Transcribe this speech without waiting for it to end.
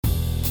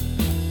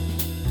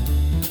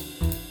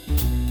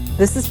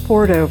This is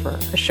Poured Over,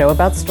 a show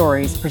about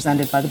stories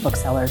presented by the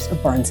booksellers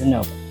of Barnes &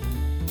 Noble.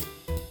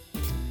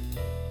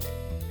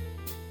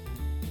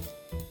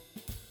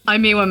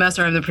 I'm Miwa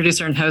Messer. I'm the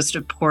producer and host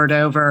of Poured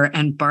Over,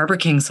 and Barbara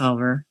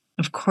Kingsolver.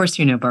 Of course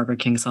you know Barbara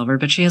Kingsolver,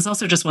 but she has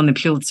also just won the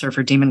Pulitzer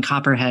for Demon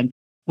Copperhead,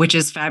 which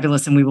is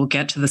fabulous, and we will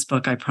get to this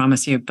book, I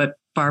promise you. But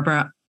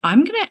Barbara,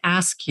 I'm going to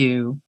ask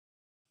you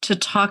to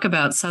talk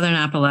about Southern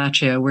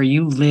Appalachia, where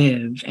you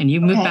live, and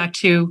you moved back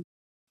to,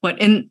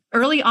 what, in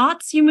early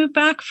aughts, you moved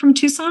back from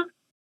Tucson?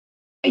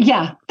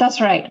 Yeah,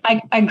 that's right.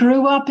 I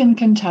grew up in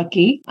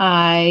Kentucky.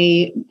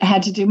 I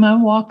had to do my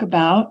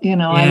walkabout.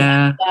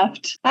 I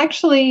left.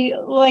 Actually,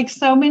 like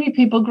so many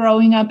people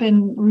growing up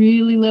in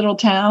really little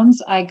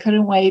towns, I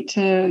couldn't wait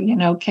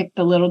to, kick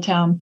the little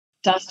town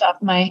dust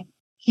off my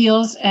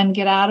heels and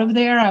get out of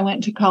there. I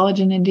went to college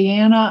in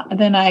Indiana.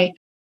 Then I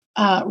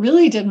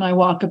really did my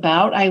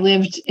walkabout. I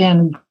lived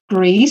in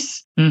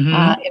Greece, in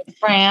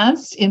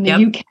France, in the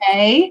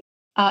UK,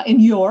 in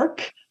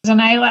York. And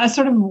I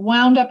sort of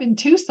wound up in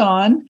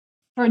Tucson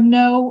for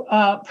no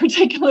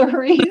particular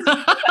reason.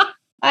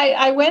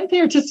 I went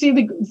there to see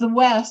the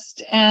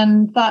West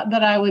and thought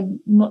that I would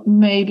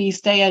maybe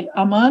stay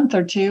a month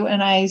or two,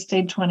 and I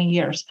stayed 20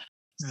 years.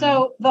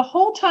 So the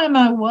whole time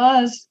I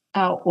was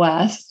out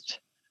West,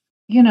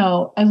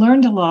 I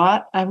learned a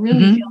lot. I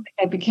really feel like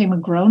I became a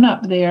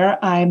grown-up there.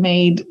 I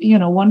made,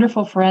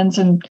 wonderful friends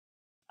and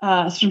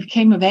sort of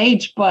came of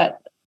age, but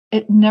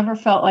it never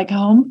felt like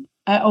home.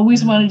 I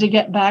always wanted to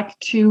get back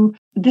to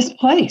this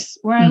place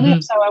where I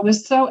live.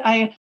 So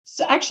I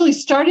actually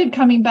started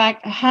coming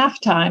back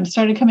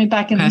started coming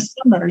back in the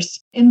summers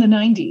in the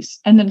 90s.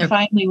 And then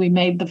finally we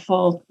made the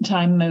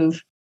full-time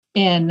move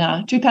in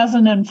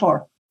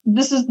 2004.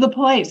 This is the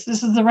place.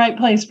 This is the right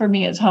place for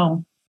me. It's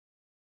home.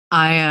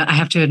 I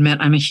have to admit,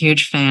 I'm a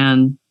huge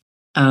fan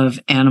of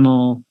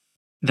Animal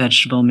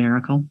Vegetable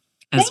Miracle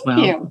as well.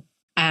 Thank you.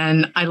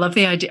 And I love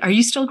the idea. Are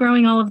you still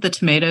growing all of the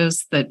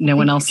tomatoes that no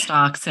one else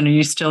stocks? And are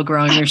you still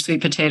growing your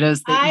sweet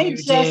potatoes that you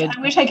did? I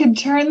wish I could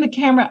turn the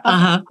camera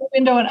up the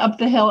window and up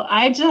the hill.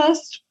 I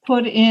just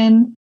put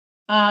in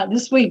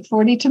this week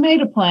 40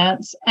 tomato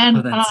plants.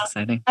 And that's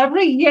exciting.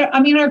 Every year,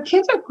 our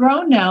kids are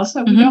grown now,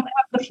 so we don't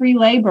have the free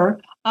labor.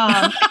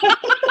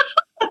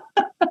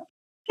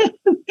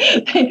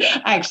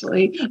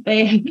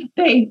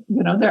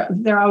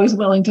 They're always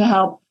willing to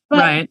help.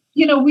 But,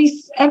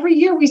 every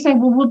year we say,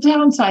 well, we'll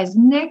downsize.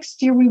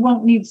 Next year, we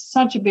won't need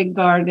such a big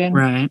garden.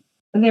 Right.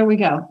 There we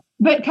go.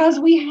 But because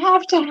we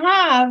have to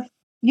have,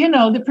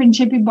 the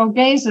Principi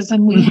Borghesas,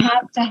 and we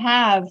have to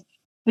have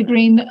the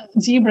green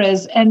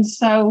zebras. And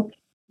so,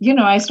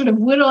 I sort of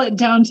whittle it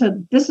down to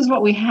this is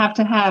what we have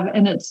to have.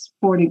 And it's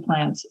 40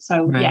 plants.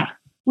 So,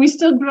 we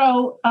still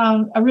grow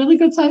a really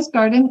good sized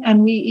garden.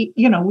 And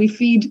we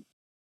feed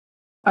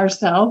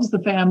ourselves, the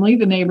family,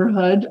 the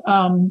neighborhood.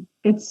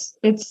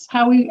 It's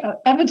how we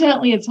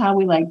evidently it's how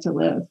we like to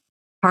live.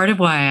 Part of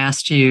why I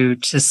asked you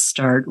to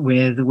start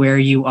with where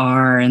you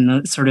are and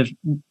the sort of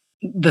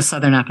the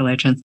Southern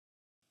Appalachians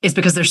is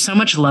because there's so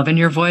much love in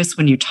your voice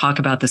when you talk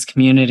about this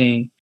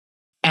community,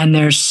 and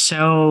there's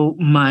so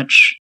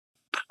much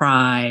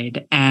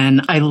pride,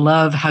 and I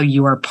love how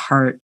you are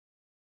part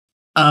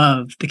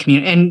of the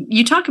community, and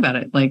you talk about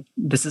it like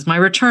this is my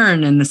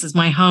return and this is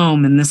my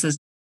home, and this is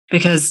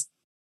because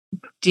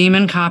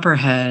Demon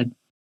Copperhead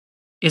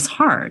is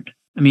hard.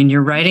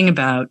 You're writing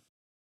about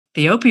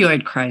the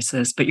opioid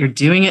crisis, but you're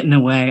doing it in a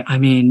way,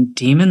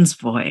 Demon's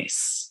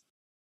voice.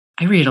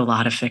 I read a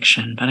lot of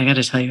fiction, but I got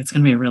to tell you, it's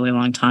going to be a really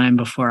long time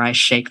before I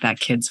shake that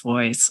kid's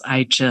voice.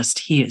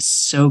 He is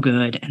so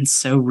good and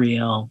so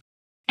real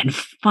and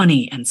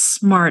funny and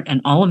smart and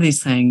all of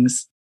these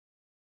things.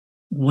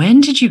 When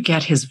did you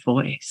get his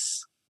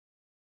voice?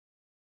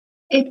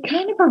 It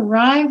kind of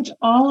arrived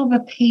all of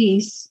a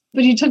piece,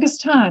 but it took us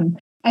time.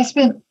 I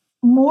spent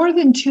more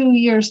than 2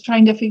 years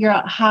trying to figure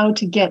out how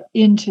to get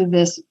into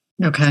this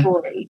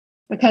story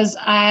because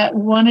I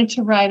wanted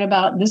to write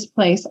about this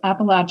place,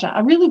 Appalachia.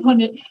 I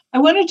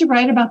wanted to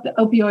write about the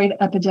opioid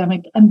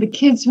epidemic and the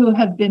kids who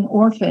have been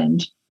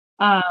orphaned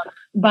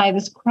by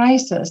this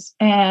crisis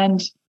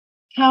and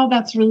how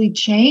that's really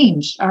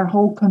changed our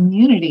whole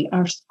community,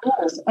 our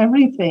schools,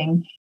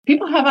 everything.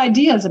 People have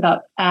ideas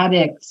about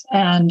addicts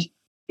and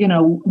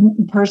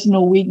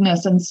personal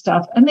weakness and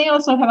stuff. And they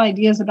also have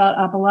ideas about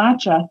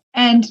Appalachia.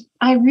 And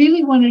I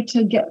really wanted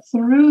to get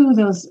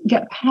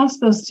past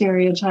those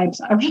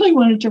stereotypes. I really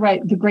wanted to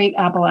write the great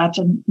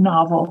Appalachian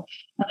novel.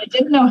 And I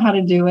didn't know how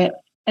to do it.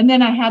 And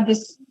then I had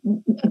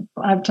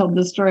I've told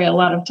this story a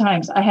lot of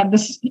times. I had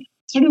this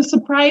sort of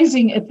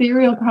surprising,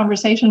 ethereal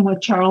conversation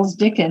with Charles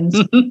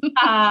Dickens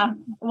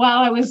while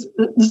I was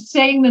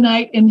staying the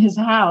night in his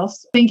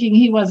house, thinking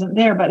he wasn't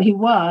there, but he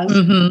was.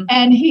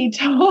 And he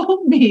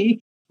told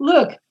me,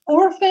 look,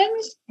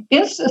 orphans,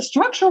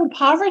 structural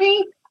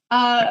poverty,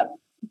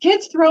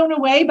 kids thrown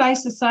away by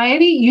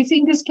society. You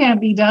think this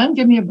can't be done?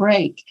 Give me a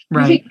break.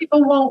 Right. You think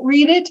people won't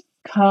read it?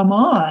 Come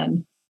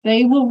on.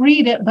 They will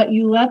read it, but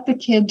you let the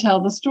kid tell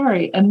the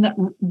story. And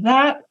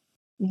that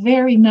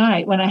very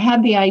night, when I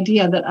had the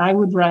idea that I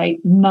would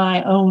write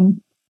my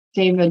own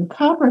David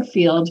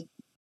Copperfield,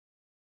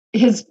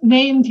 his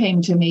name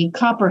came to me,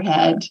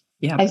 Copperhead.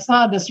 Yeah. I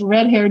saw this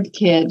red-haired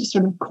kid,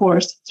 sort of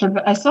coarse,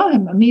 I saw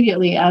him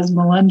immediately as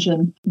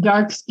Melungeon,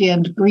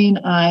 dark-skinned,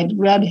 green-eyed,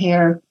 red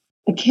hair,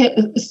 a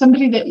kid,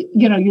 somebody that,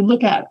 you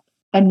look at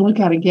and look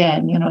at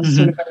again,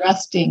 sort of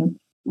arresting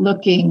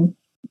looking,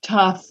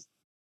 tough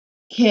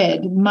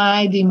kid,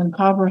 my Demon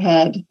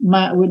Copperhead,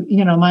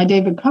 my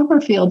David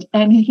Copperfield.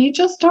 And he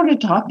just started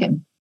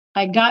talking.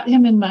 I got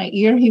him in my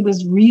ear. He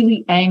was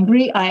really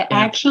angry. I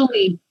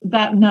actually,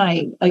 that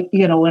night,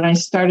 when I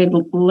started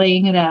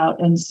laying it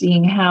out and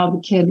seeing how the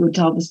kid would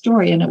tell the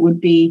story, and it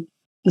would be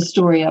the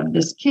story of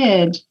this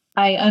kid,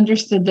 I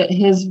understood that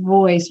his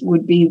voice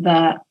would be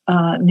that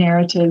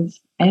narrative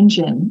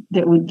engine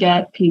that would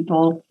get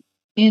people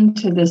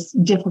into this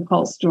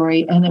difficult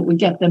story, and it would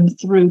get them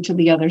through to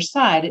the other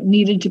side. It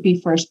needed to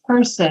be first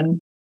person,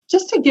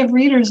 just to give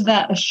readers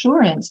that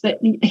assurance that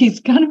he's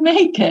going to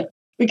make it,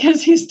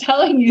 because he's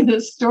telling you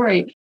this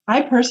story.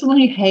 I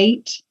personally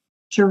hate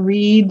to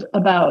read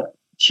about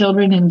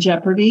children in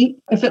jeopardy.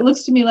 If it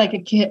looks to me like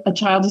a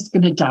child is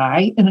going to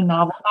die in a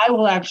novel,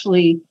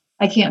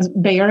 I can't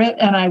bear it,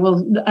 and I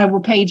will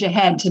page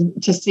ahead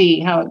to see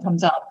how it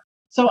comes out.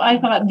 So I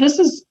thought this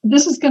is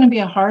going to be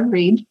a hard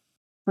read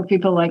for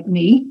people like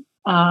me,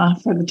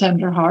 for the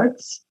tender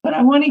hearts. But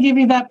I want to give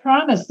you that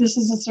promise. This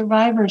is a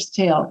survivor's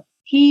tale.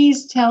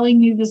 He's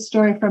telling you the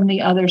story from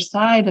the other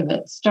side of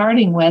it,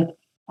 starting with,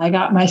 I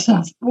got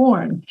myself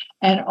born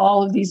and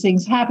all of these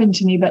things happened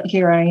to me, but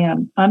here I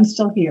am. I'm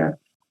still here.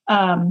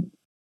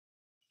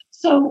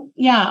 So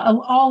yeah,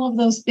 all of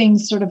those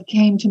things sort of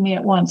came to me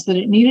at once, that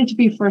it needed to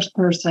be first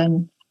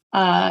person.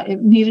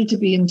 It needed to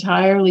be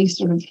entirely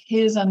sort of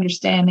his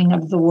understanding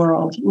of the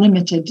world,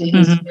 limited to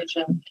his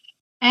vision.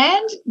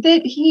 And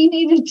that he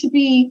needed to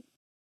be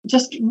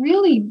just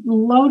really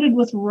loaded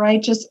with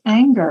righteous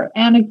anger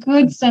and a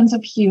good sense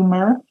of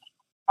humor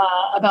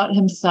about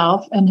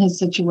himself and his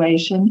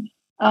situation.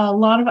 A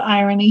lot of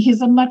irony.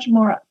 He's a much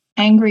more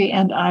angry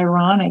and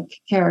ironic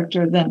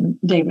character than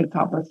David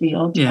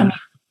Copperfield. Yeah. I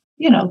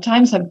mean,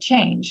 times have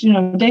changed.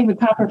 David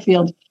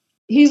Copperfield,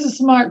 he's a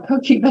smart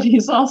cookie, but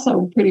he's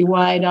also pretty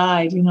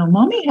wide-eyed.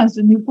 Mommy has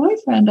a new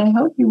boyfriend. I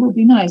hope he will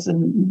be nice.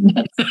 And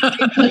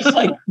it's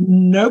like,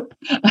 nope.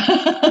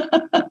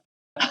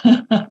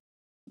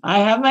 I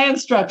have my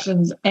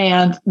instructions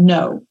and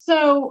no.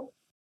 So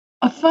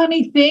a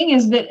funny thing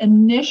is that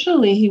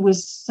initially he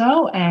was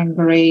so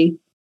angry,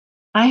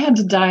 I had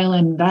to dial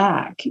him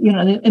back. In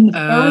the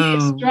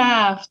earliest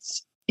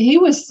drafts, he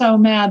was so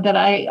mad that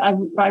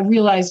I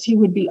realized he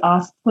would be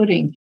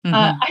off-putting.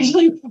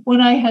 Actually,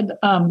 when I had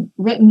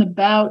written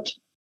about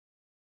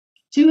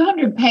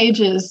 200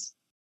 pages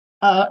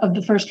of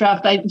the first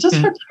draft,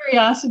 for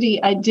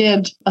curiosity, I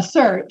did a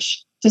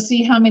search to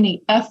see how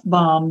many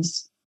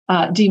F-bombs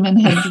Demon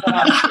had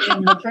dropped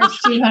in the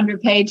first 200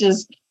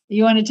 pages.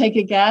 You want to take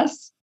a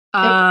guess?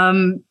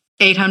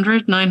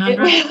 800,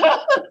 900?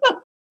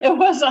 It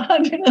was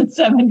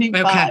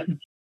 175. Okay.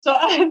 So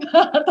I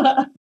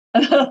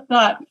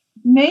thought,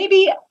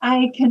 maybe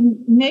I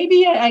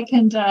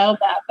can dial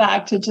that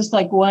back to just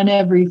like one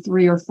every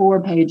 3 or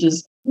 4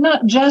 pages.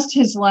 Not just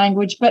his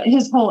language, but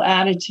his whole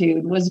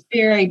attitude was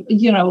very,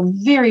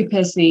 very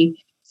pissy.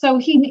 So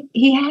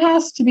he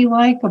has to be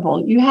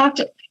likable. You have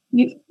to,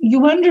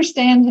 you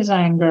understand his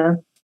anger,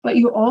 but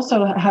you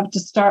also have to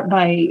start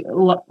by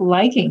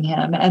liking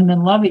him and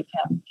then loving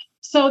him.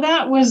 So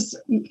that was,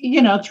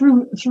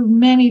 through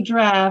many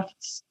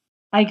drafts,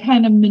 I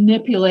kind of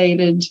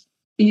manipulated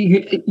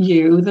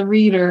you, the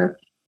reader,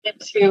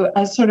 into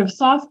a sort of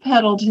soft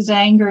pedaled his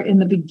anger in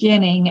the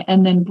beginning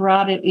and then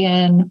brought it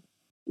in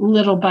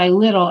little by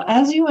little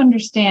as you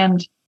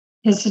understand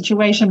his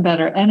situation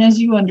better. And as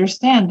you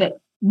understand that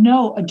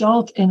no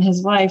adult in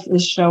his life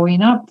is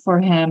showing up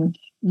for him,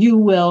 you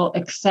will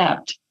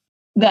accept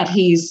that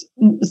he's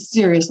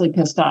seriously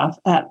pissed off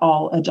at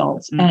all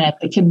adults and at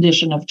the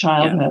condition of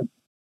childhood,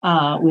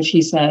 which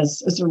he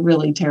says is a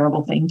really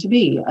terrible thing to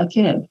be, a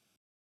kid.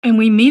 And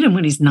we meet him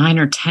when he's 9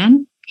 or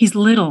 10. He's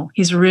little.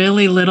 He's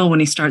really little when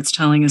he starts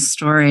telling his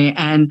story.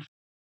 And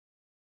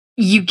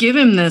you give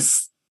him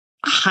this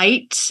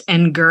height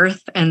and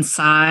girth and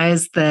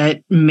size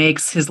that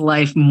makes his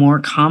life more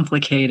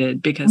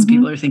complicated because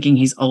people are thinking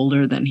he's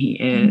older than he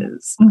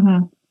is.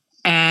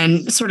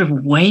 And sort of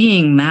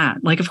weighing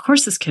that, like, of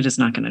course, this kid is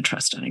not going to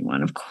trust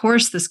anyone. Of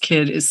course, this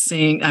kid is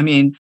seeing,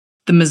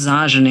 the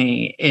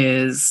misogyny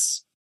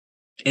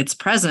it's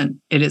present.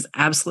 It is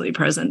absolutely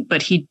present.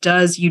 But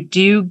you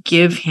do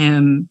give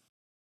him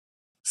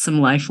some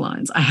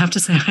lifelines. I have to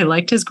say, I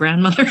liked his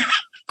grandmother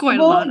quite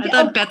a lot. I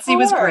thought Betsy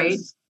was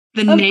great.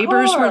 The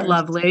neighbors were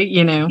lovely,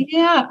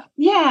 Yeah.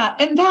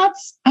 And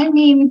that's,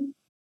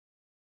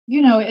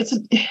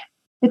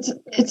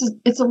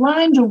 it's a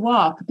line to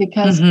walk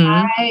because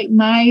I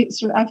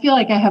feel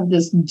like I have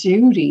this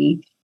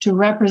duty to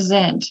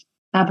represent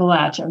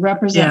Appalachia,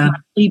 represent my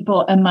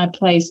people and my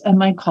place and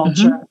my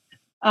culture,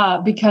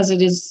 because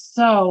it is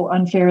so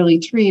unfairly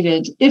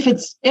treated. If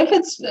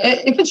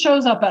it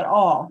shows up at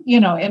all,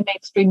 in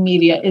mainstream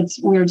media,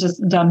 we're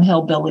just dumb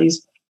hillbillies.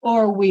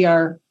 or we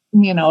are,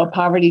 a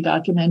poverty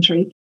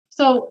documentary.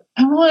 So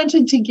I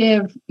wanted to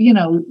give,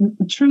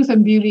 truth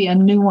and beauty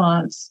and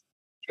nuance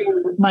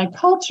to my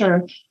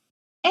culture,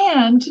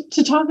 and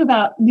to talk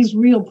about these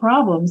real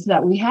problems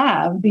that we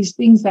have, these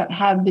things that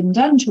have been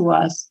done to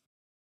us.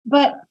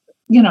 But,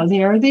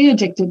 there are the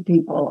addicted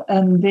people,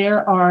 and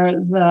there are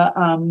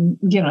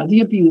the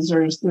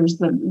abusers. There's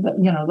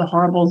the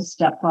horrible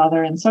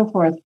stepfather and so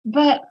forth.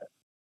 But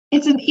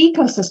it's an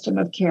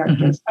ecosystem of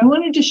characters. I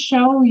wanted to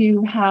show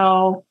you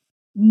how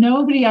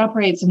nobody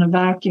operates in a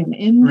vacuum.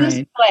 In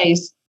this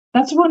place,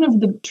 that's one of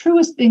the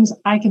truest things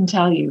I can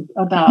tell you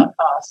about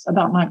us,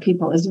 about my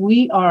people, is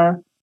we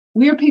are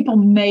people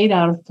made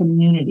out of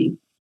community.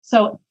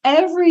 So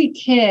every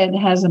kid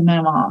has a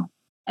memo.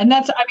 And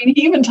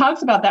he even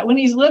talks about that when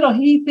he's little.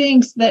 He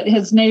thinks that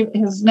his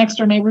next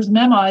door neighbor's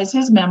memo is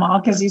his memo,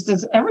 because he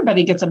says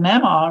everybody gets a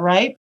memo,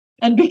 right?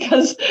 And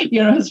because,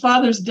 his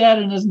father's dead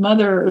and his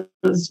mother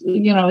is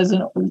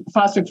a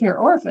foster care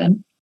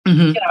orphan,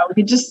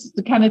 he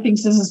just kind of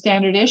thinks this is a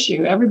standard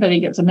issue. Everybody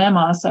gets a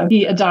memo. So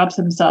he adopts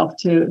himself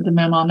to the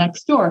memo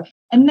next door.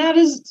 And that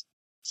is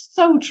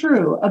so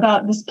true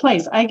about this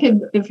place.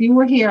 If you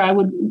were here,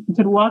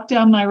 could walk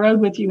down my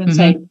road with you and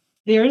say,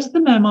 there's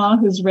the memo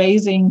who's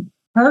raising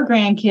her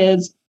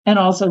grandkids and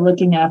also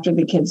looking after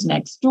the kids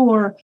next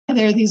door. And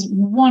there are these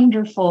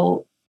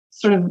wonderful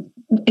sort of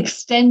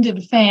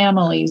extended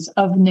families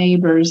of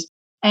neighbors.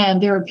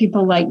 And there are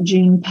people like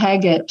Jean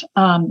Peggott,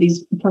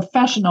 these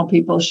professional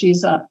people.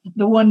 She's the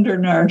wonder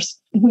nurse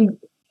who,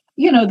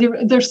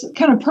 there's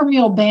kind of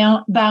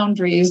permeable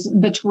boundaries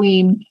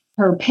between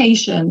her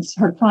patients,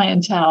 her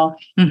clientele,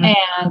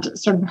 and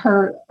sort of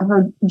her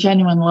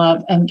genuine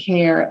love and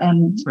care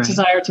and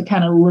desire to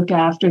kind of look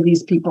after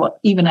these people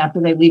even after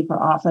they leave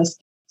her office.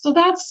 So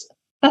that's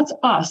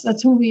us.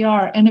 That's who we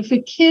are. And if a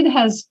kid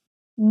has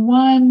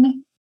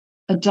one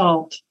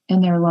adult in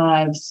their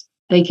lives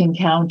they can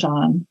count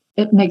on,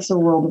 it makes a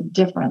world of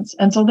difference.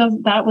 And so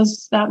that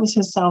was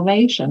his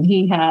salvation.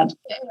 He had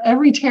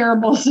every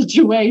terrible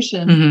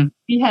situation.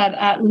 He had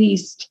at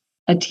least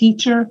a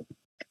teacher,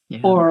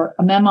 or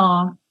a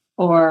memo,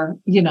 or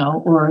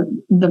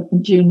the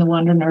June the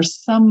Wonder Nurse,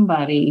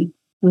 somebody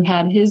who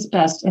had his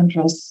best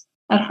interests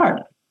at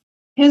heart.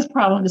 His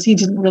problem is he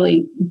didn't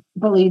really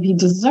believe he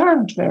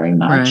deserved very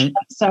much.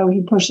 So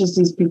he pushes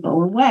these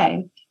people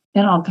away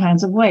in all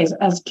kinds of ways,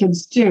 as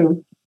kids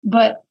do.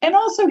 And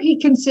also he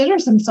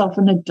considers himself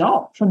an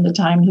adult from the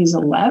time he's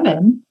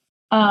 11,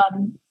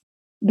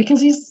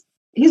 because he's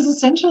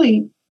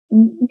essentially,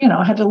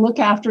 had to look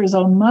after his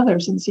own mother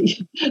since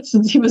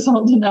he was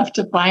old enough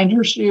to find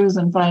her shoes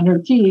and find her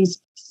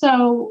keys.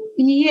 So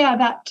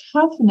that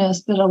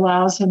toughness that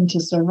allows him to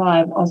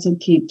survive also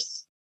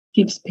keeps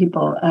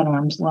people at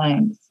arm's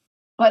length,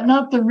 but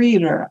not the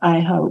reader, I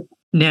hope.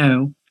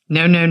 No.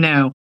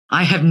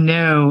 I have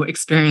no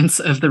experience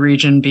of the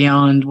region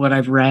beyond what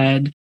I've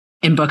read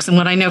in books and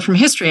what I know from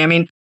history. I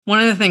mean, one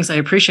of the things I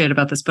appreciate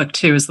about this book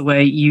too is the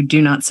way you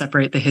do not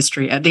separate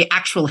the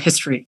actual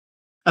history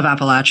of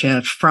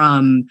Appalachia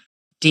from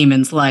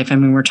Demon's life. I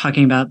mean, we're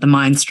talking about the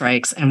mine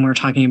strikes, and we're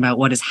talking about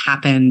what has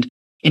happened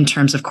in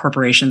terms of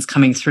corporations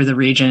coming through the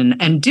region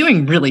and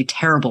doing really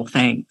terrible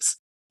things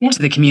to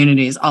the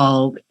communities,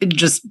 all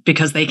just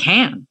because they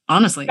can.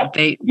 Honestly,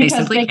 they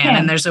simply can,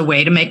 and there's a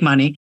way to make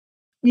money.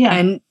 Yeah.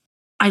 And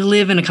I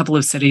live in a couple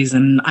of cities,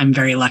 and I'm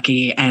very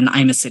lucky, and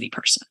I'm a city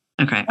person.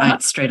 Okay,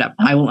 straight up,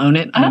 I will own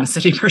it. I'm a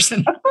city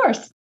person. Of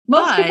course,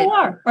 most people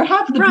are, or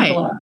half the people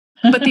are.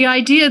 But the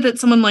idea that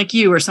someone like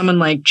you or someone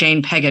like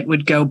Jane Peggott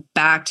would go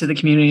back to the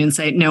community and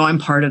say, no, I'm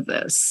part of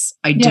this.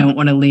 I don't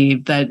want to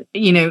leave. That,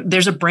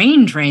 there's a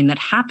brain drain that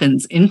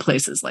happens in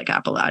places like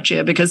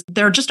Appalachia because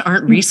there just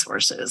aren't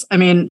resources. I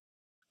mean,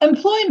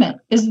 employment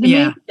is the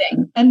main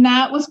thing. And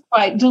that was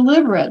quite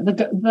deliberate.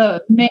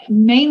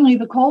 Mainly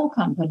the coal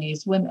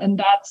companies,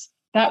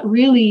 that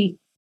really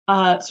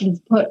sort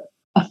of put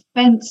a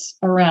fence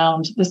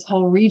around this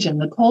whole region.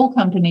 The coal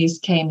companies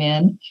came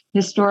in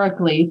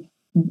historically,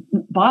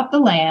 bought the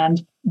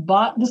land,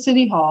 bought the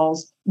city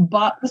halls,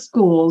 bought the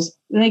schools.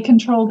 They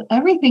controlled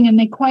everything, and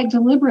they quite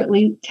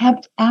deliberately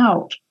kept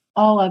out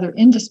all other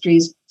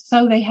industries.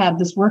 So they had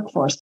this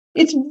workforce.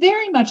 It's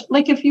very much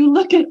like if you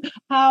look at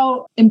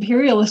how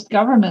imperialist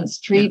governments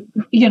treat,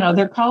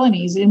 their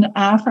colonies in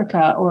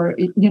Africa or,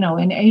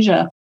 in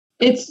Asia,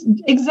 it's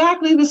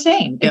exactly the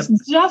same. It's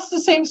just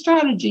the same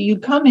strategy. You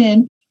come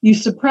in, you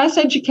suppress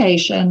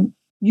education,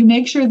 you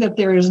make sure that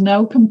there is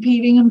no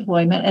competing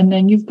employment, and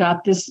then you've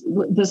got this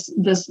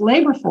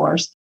labor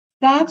force.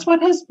 That's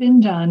what has been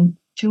done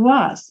to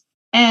us.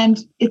 And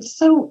it's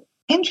so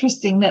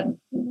interesting that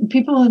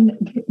people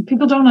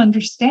don't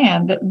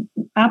understand that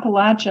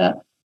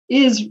Appalachia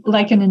is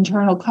like an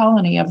internal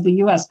colony of the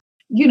U.S.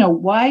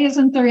 Why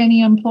isn't there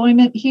any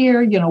employment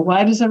here?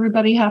 Why does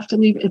everybody have to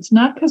leave? It's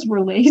not because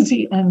we're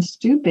lazy and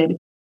stupid.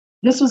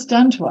 This was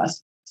done to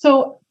us.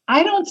 So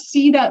I don't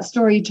see that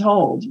story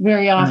told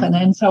very often.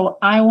 And so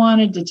I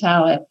wanted to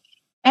tell it.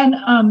 And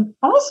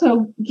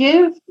also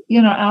give,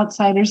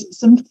 outsiders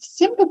some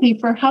sympathy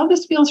for how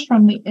this feels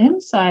from the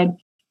inside,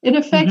 It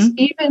affects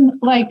even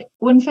like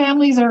when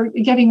families are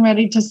getting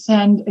ready to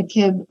send a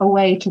kid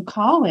away to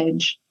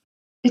college.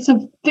 It's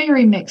a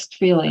very mixed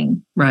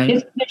feeling.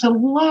 Right. There's a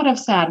lot of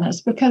sadness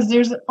because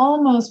there's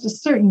almost a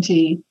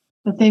certainty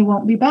that they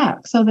won't be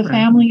back. So the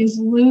family is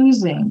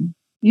losing,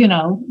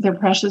 their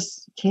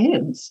precious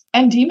kids.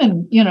 And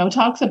Demon,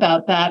 talks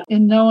about that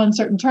in no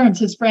uncertain terms.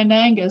 His friend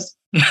Angus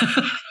is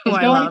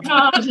going to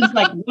college. It's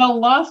like, well,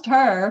 lost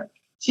her.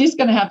 She's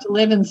going to have to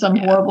live in some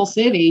horrible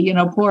city,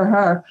 poor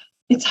her.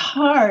 It's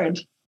hard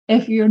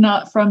if you're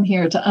not from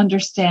here to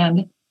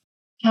understand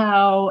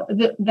how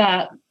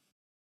that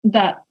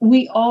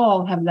we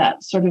all have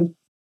that sort of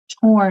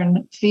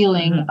torn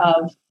feeling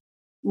of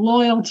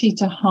loyalty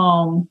to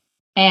home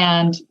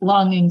and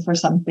longing for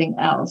something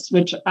else,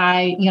 which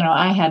I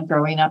had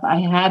growing up. I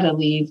had to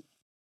leave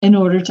in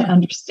order to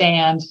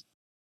understand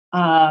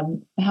how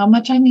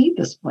much I need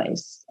this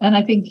place. And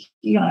I think,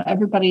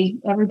 everybody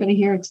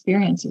here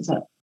experiences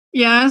it.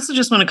 Yeah, I also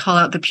just want to call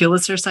out the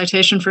Pulitzer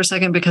citation for a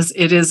second, because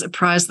it is a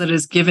prize that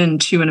is given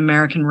to an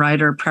American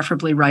writer,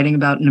 preferably writing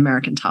about an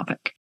American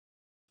topic.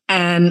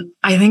 And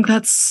I think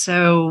that's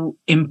so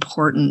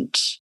important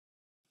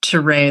to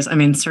raise. I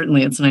mean,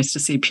 certainly it's nice to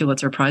see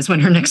Pulitzer Prize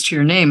winner next to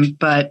your name,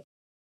 but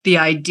the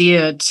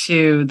idea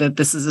too that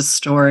this is a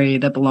story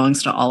that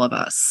belongs to all of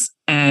us.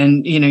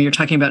 And, you're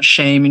talking about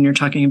shame, and you're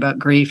talking about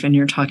grief, and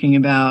you're talking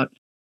about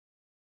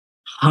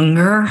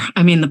hunger.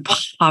 I mean,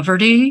 the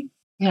poverty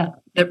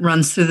that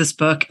runs through this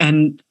book.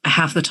 And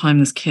half the time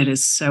this kid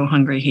is so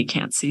hungry he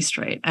can't see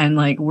straight. And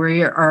like,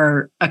 we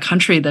are a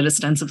country that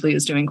ostensibly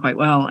is doing quite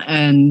well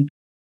and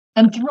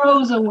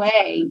throws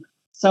away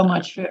so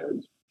much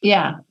food.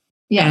 Yeah.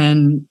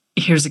 And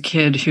here's a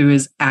kid who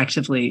is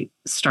actively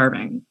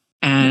starving.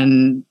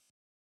 And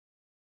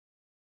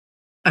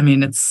I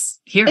mean, it's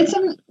here.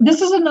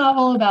 This is a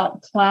novel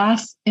about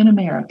class in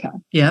America.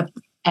 Yep.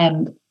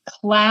 And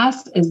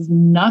class is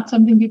not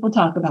something people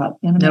talk about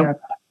in America.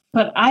 Nope.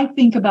 But I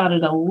think about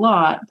it a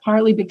lot,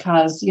 partly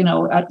because,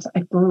 I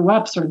grew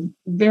up sort of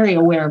very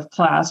aware of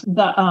class.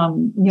 The,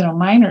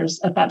 miners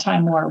at that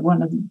time were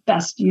one of the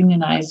best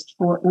unionized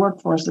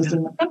workforces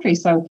in the country.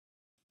 So,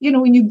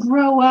 when you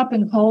grow up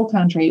in coal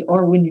country,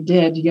 or when you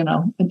did,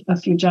 a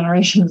few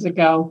generations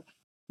ago,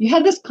 you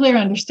had this clear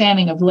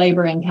understanding of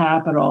labor and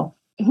capital,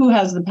 who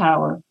has the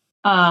power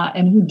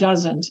and who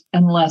doesn't,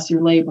 unless your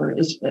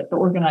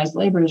organized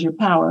labor is your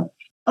power.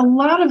 A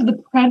lot of the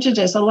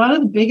prejudice, a lot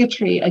of the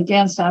bigotry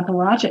against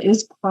Appalachia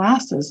is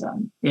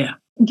classism. Yeah.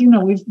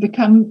 We've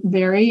become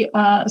very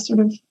sort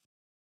of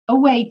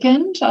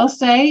awakened, I'll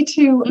say,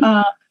 to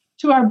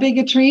our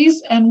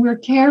bigotries, and we're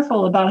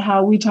careful about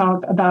how we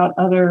talk about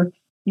other,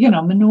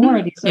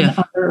 minorities and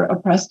other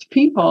oppressed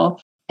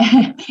people.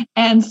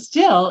 And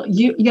still,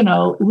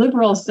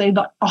 liberals say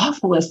the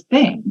awfulest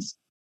things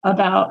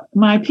about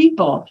my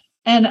people.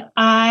 And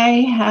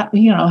I have,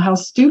 how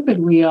stupid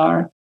we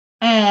are.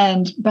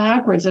 And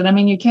backwards. And I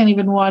mean, you can't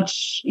even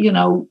watch,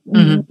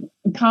 the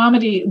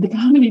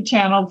comedy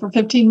channel for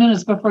 15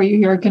 minutes before you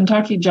hear a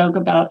Kentucky joke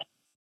about,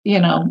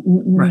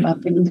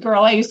 the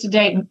girl I used to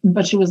date,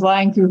 but she was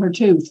lying through her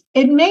tooth.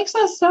 It makes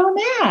us so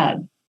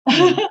mad.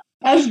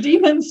 As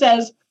Demon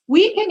says,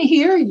 we can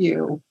hear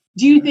you.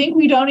 Do you think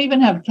we don't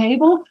even have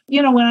cable?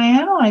 When I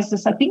analyze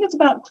this, I think it's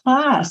about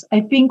class.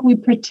 I think we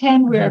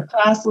pretend we're a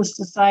classless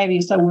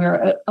society. So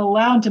we're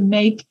allowed to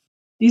make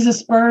these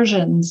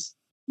aspersions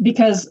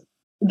because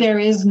there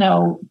is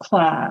no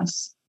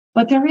class,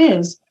 but there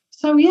is.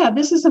 So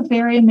this is a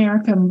very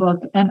American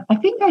book, and I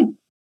think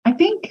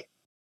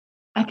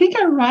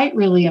I write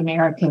really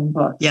American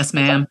books. Yes,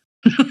 ma'am.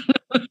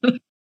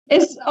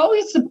 It's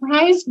always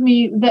surprised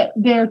me that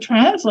they're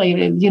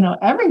translated,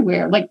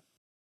 everywhere, like,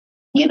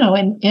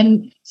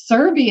 in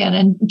Serbian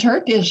and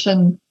Turkish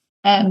and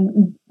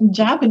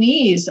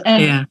Japanese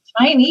and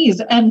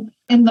Chinese. And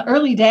in the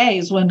early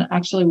days, when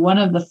actually one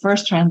of the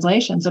first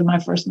translations of my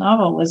first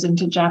novel was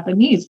into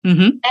Japanese,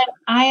 and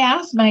I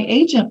asked my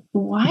agent,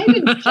 why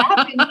did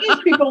Japanese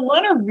people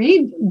want to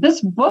read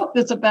this book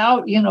that's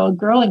about, a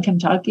girl in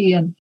Kentucky?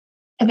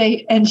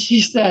 And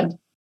she said,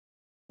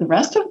 the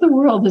rest of the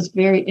world is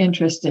very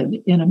interested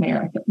in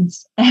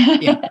Americans.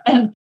 Yeah,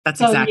 and that's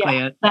so, exactly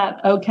it.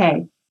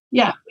 Okay.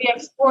 Yeah, we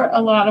export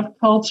a lot of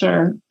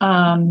culture.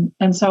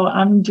 And so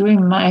I'm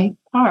doing my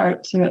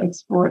part to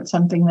export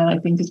something that I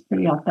think is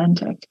pretty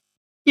authentic.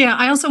 Yeah,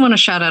 I also want to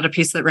shout out a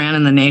piece that ran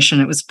in The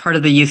Nation. It was part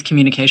of the Youth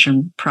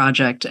Communication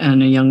Project,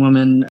 and a young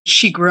woman,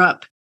 she grew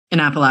up in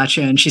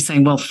Appalachia, and she's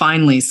saying, well,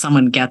 finally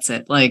someone gets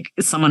it. Like,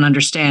 someone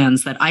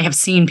understands that I have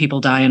seen people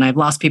die, and I've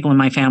lost people in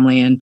my family,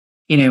 and,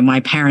 my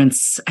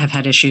parents have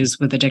had issues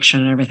with addiction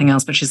and everything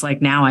else. But she's like,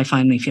 now I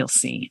finally feel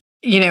seen.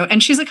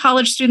 And she's a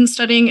college student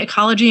studying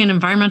ecology and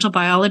environmental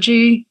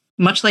biology,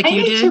 much like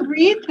you did. I need to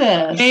read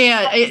this.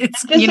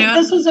 Yeah,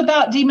 this was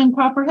about Demon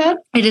Copperhead?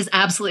 It is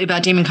absolutely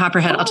about Demon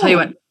Copperhead. I'll tell you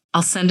what,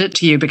 I'll send it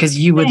to you because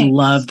you would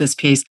love this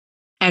piece.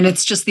 And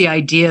it's just the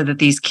idea that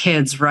these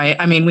kids, right?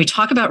 I mean, we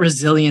talk about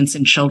resilience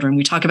in children.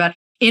 We talk about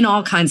in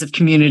all kinds of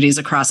communities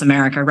across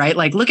America, right?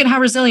 Like, look at how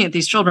resilient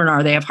these children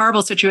are. They have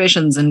horrible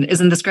situations, and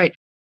isn't this great?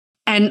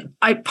 And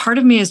part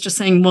of me is just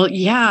saying, well,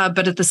 yeah,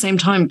 but at the same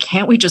time,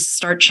 can't we just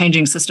start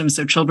changing systems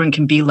so children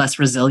can be less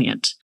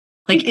resilient?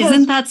 Like,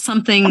 isn't that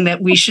something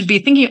that we should be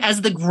thinking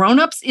as the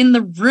grownups in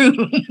the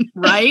room,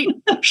 right?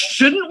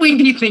 Shouldn't we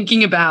be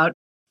thinking about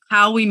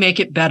how we make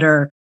it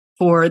better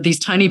for these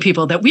tiny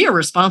people that we are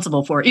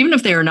responsible for, even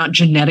if they are not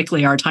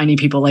genetically our tiny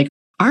people? Like,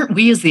 aren't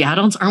we as the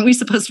adults, aren't we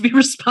supposed to be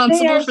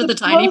responsible for the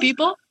tiny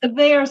people?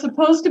 They are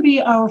supposed to be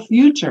our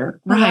future.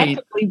 Right.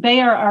 They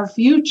are our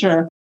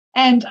future.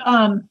 And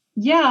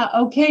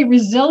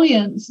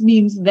resilience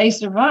means they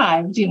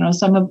survived.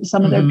 Some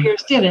of their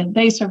peers didn't.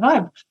 They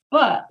survived.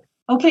 But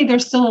okay, they're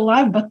still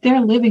alive, but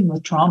they're living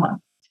with trauma.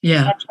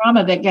 Yeah. That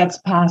trauma that gets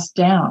passed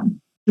down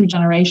through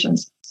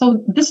generations.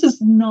 So this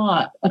is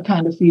not a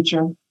kind of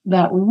future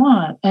that we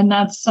want. And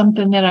that's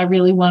something that I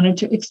really wanted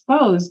to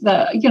expose,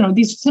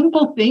 these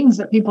simple things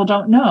that people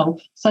don't know,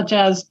 such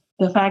as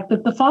the fact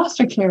that the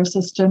foster care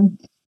system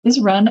is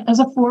run as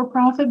a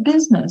for-profit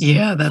business.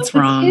 Yeah, that's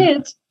wrong.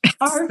 Kids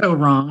are so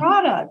wrong.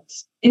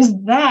 Products. Is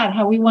that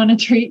how we want to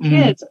treat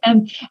kids?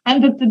 And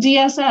that the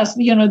DSS,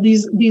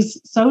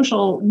 these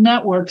social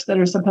networks that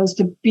are supposed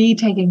to be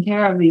taking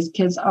care of these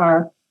kids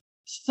are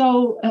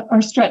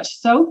stretched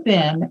so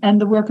thin,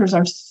 and the workers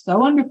are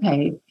so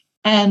underpaid,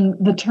 and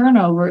the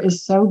turnover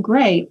is so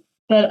great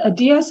that a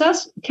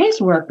DSS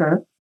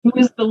caseworker, who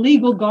is the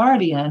legal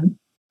guardian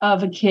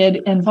of a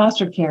kid in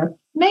foster care,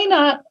 may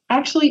not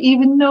actually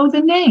even know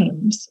the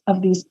names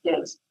of these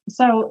kids.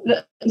 So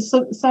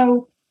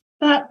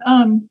that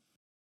I'm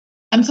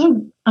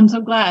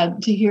so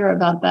glad to hear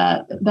about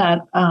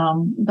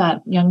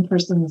that young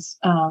person's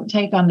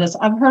take on this.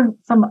 I've heard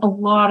from a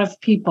lot of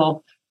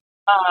people,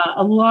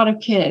 a lot of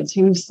kids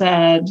who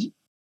said,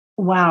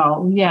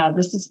 "Wow, yeah,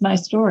 this is my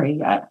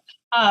story."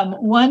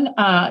 One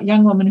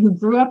young woman who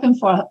grew up in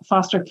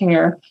foster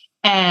care,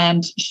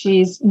 and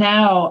she's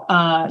now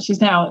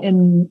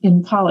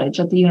in college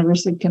at the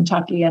University of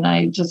Kentucky. And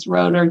I just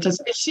wrote her.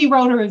 She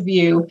wrote a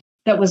review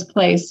that was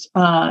placed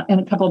in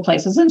a couple of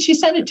places, and she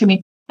sent it to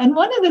me. And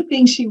one of the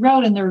things she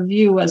wrote in the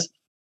review was,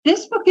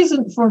 "This book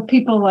isn't for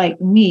people like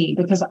me,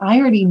 because I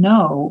already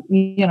know,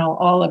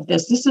 all of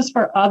this. This is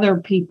for other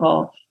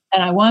people,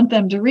 and I want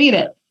them to read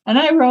it." And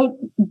I wrote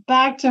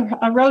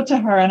to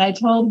her, and I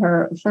told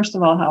her, first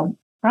of all, how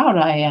proud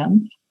I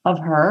am of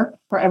her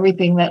for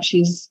everything that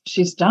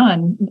she's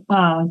done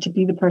to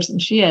be the person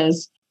she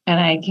is. And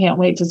I can't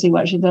wait to see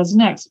what she does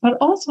next. But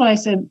also I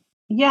said,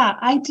 yeah,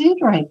 I did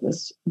write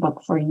this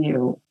book for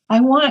you. I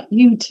want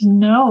you to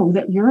know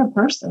that you're a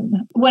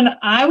person. When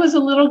I was a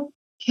little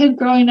kid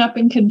growing up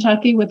in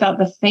Kentucky without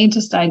the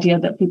faintest idea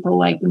that people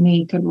like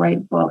me could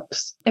write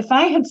books, if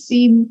I had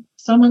seen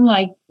someone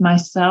like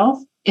myself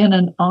in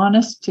an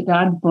honest to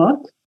God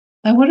book,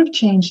 I would have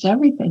changed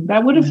everything.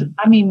 That would have,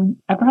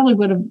 I probably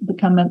would have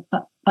become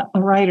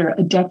a writer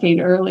a decade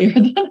earlier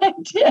than I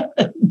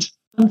did.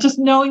 Just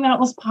knowing that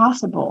was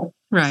possible.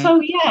 Right. So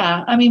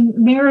yeah,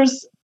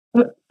 mirrors,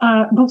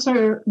 books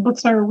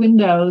are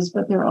windows,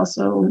 but they're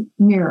also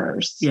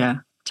mirrors. Yeah,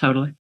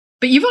 totally.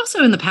 But you've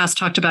also in the past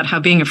talked about how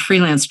being a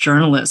freelance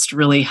journalist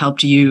really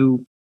helped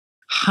you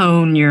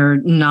hone your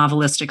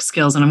novelistic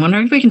skills. And I'm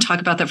wondering if we can talk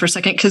about that for a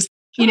second, because,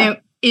 Sure.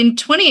 In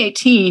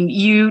 2018,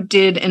 you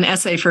did an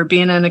essay for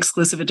BNN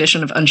exclusive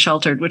edition of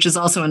Unsheltered, which is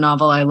also a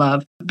novel I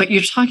love. But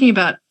you're talking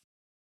about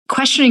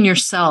questioning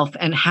yourself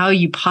and how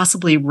you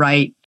possibly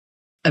write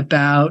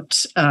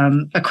about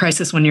a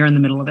crisis when you're in the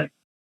middle of it.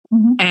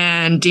 Mm-hmm.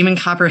 And Demon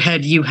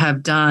Copperhead, you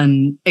have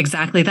done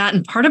exactly that.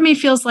 And part of me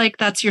feels like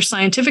that's your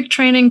scientific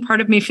training.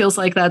 Part of me feels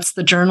like that's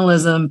the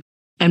journalism.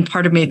 And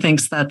part of me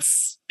thinks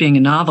that's being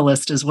a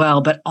novelist as well.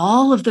 But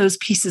all of those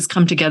pieces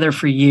come together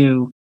for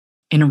you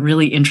in a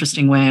really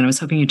interesting way. And I was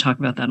hoping you'd talk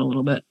about that a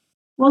little bit.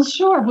 Well,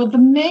 sure. Well, the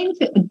main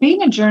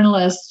being a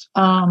journalist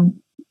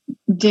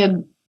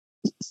did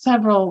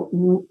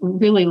several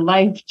really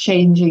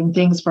life-changing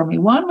things for me.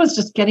 One was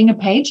just getting a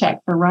paycheck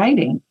for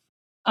writing.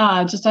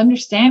 Just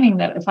understanding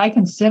that if I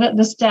can sit at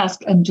this desk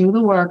and do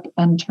the work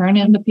and turn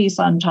in the piece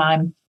on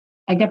time,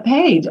 I get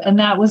paid. And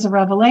that was a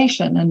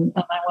revelation. And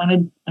I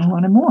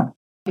wanted more,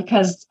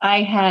 because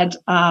I had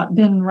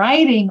been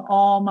writing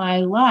all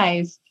my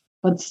life,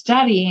 but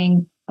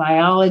studying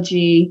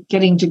biology,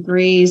 getting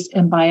degrees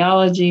in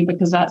biology,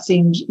 because that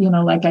seemed,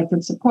 like I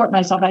could support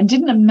myself. I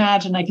didn't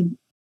imagine I could,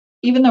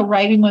 even though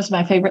writing was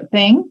my favorite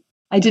thing,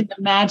 I didn't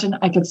imagine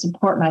I could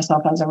support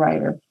myself as a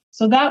writer.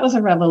 So that was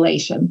a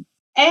revelation.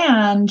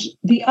 And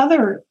the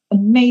other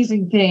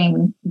amazing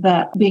thing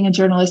that being a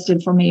journalist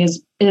did for me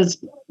is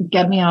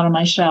get me out of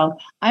my shell.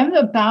 I'm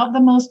about the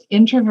most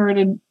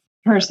introverted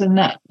person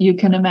that you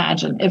can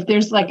imagine. If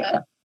there's like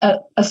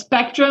a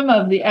spectrum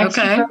of the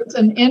extroverts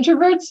and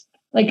introverts,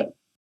 like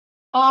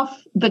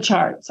off the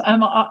charts.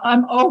 I'm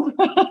over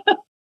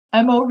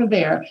I'm over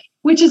there,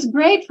 which is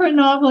great for a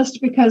novelist,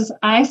 because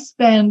I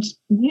spend,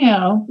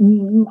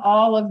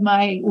 all of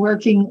my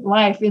working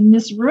life in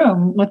this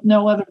room with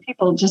no other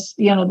people, just,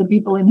 the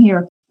people in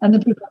here and the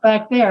people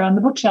back there on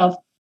the bookshelf.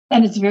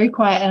 And it's very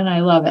quiet and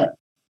I love it.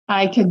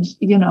 I could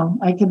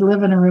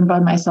live in a room by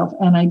myself,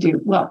 and I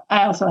do. Well,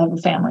 I also have a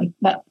family,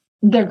 but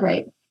they're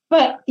great.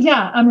 But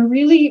yeah, I'm a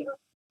really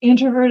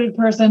introverted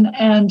person.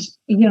 And,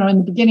 in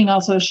the beginning,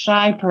 also a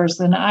shy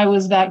person. I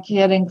was that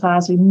kid in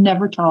class who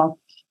never talked,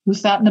 who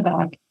sat in the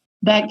back,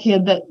 that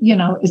kid that,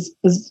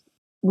 is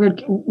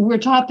we're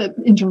taught that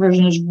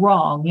introversion is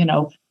wrong,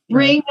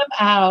 bring them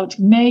out,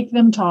 make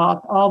them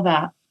talk, all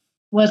that.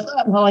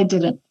 Well, I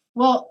didn't.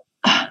 Well,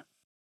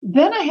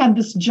 then I had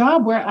this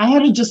job where I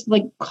had to just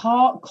like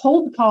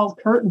cold call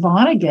Kurt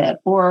Vonnegut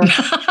or,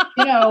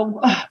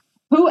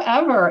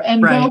 whoever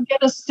and go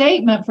get a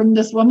statement from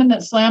this woman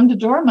that slammed a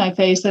door in my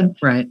face. And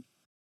Kurt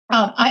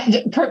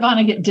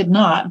Vonnegut did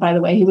not, by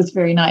the way, he was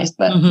very nice,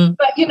 but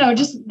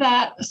just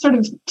that sort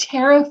of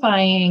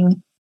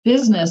terrifying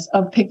business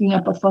of picking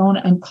up a phone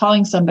and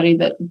calling somebody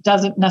that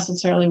doesn't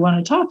necessarily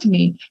want to talk to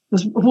me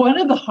was one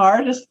of the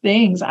hardest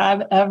things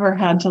I've ever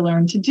had to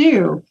learn to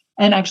do,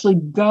 and actually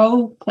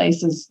go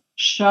places,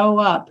 show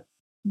up,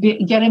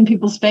 get in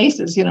people's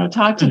faces,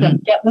 talk to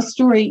them, get the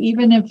story,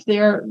 even if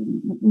they're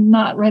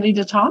not ready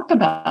to talk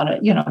about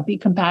it, be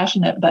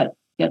compassionate, but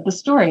get the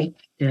story.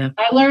 Yeah.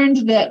 I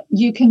learned that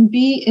you can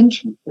be,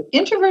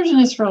 introversion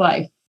is for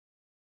life.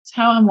 It's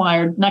how I'm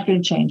wired, not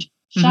going to change.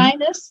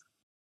 Shyness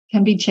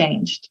can be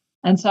changed.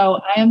 And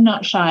so I am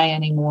not shy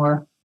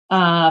anymore.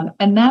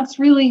 And that's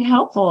really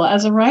helpful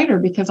as a writer,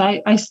 because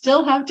I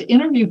still have to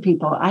interview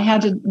people. I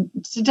had to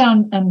sit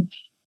down and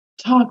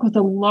talk with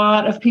a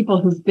lot of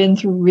people who've been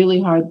through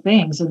really hard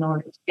things in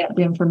order to get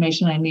the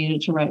information I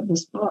needed to write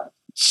this book.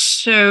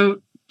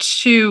 So,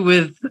 too,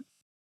 with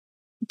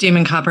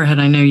Demon Copperhead,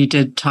 I know you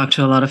did talk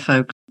to a lot of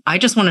folk. I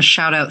just want to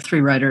shout out 3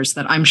 writers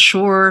that I'm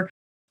sure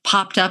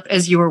popped up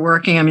as you were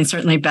working. I mean,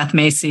 certainly Beth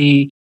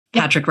Macy,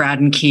 Patrick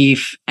Radden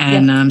Keefe,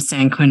 and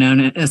Sam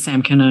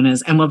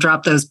Quinones. And we'll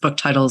drop those book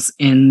titles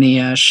in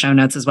the show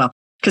notes as well.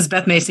 Because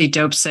Beth Macy,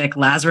 Dope Sick,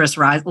 Lazarus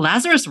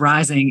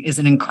Rising is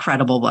an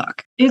incredible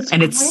book.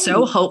 It's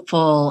so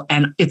hopeful,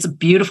 and it's a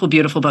beautiful,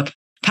 beautiful book.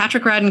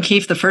 Patrick Radden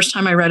Keefe, the first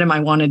time I read him,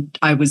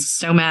 I was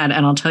so mad.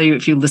 And I'll tell you,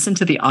 if you listen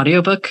to the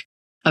audiobook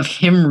of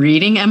him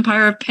reading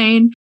Empire of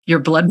Pain, your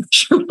blood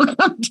pressure will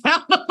come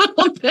down a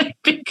little bit,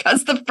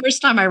 because the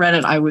first time I read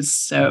it, I was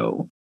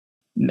so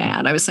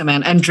mad.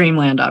 And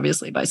Dreamland,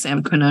 obviously, by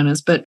Sam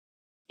Quinones. But,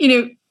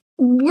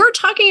 we're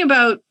talking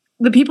about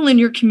the people in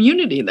your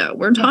community, though.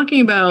 We're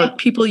talking about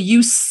people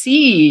you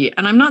see.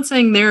 And I'm not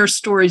saying their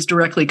stories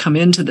directly come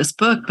into this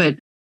book, but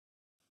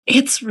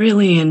it's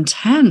really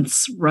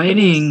intense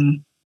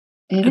writing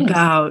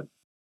about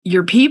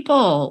your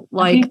people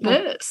like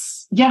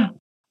this. Yeah.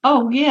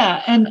 Oh,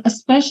 yeah. And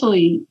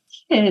especially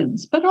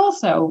kids, but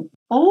also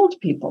old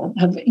people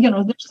have,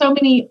 there's so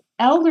many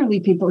elderly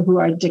people who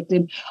are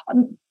addicted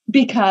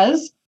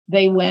because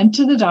they went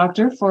to the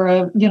doctor for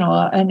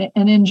an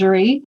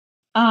injury,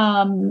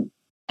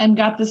 and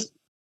got this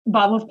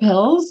bottle of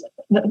pills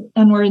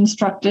and were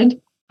instructed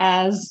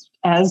as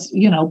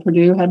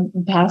Purdue had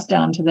passed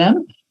down to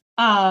them.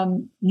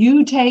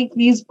 You take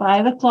these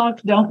by the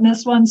clock, don't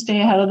miss one,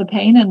 stay ahead of the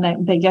pain.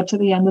 And they get to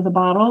the end of the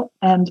bottle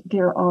and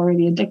they're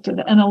already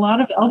addicted. And a lot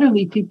of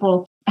elderly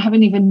people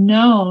haven't even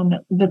known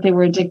that they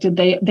were addicted.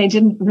 They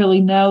didn't really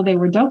know they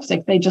were dope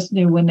sick. They just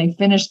knew when they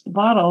finished the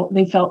bottle,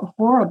 they felt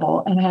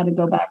horrible and had to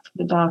go back to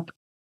the doc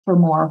for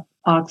more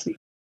oxy.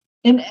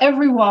 In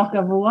every walk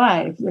of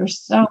life, there's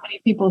so many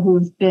people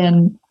who've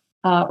been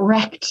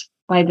wrecked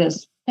by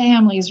this,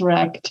 families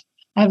wrecked.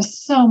 I have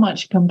so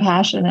much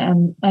compassion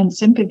and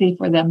sympathy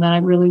for them that I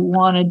really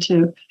wanted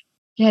to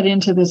get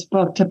into this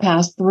book to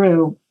pass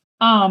through.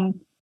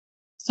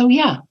 So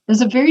yeah, it's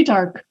a very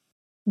dark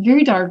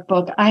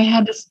book. I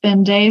had to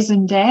spend days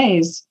and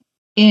days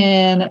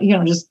in,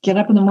 just get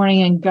up in the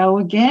morning and go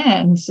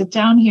again, sit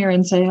down here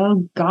and say,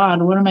 oh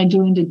God, what am I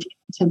doing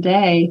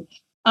today?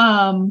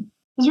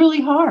 It was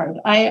really hard.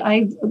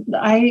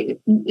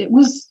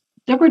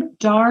 There were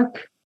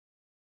dark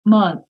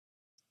months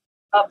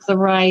of the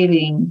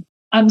writing.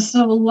 I'm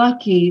so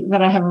lucky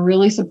that I have a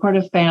really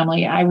supportive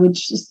family. I would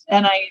just,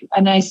 and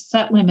I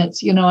set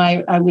limits,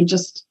 I would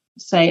just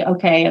say,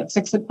 okay, at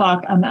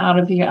 6:00, I'm out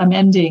of here. I'm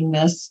ending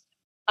this.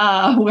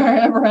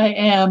 Wherever I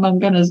am, I'm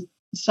going to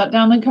shut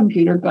down the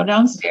computer, go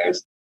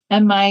downstairs.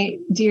 And my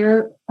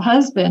dear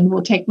husband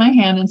will take my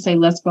hand and say,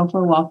 let's go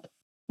for a walk.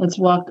 Let's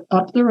walk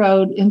up the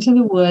road into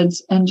the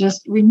woods and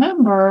just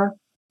remember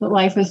that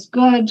life is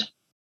good.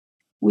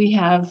 We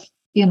have,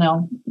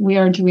 we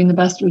are doing the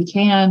best we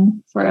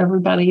can for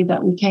everybody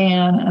that we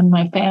can. And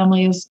my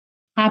family is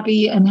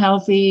happy and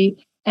healthy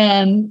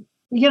and,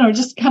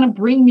 just kind of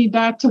bring me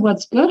back to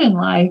what's good in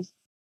life.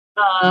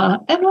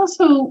 And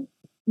also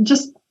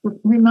just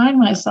remind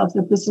myself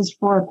that this is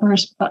for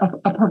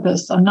a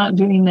purpose. I'm not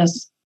doing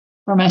this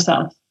for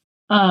myself.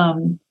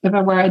 If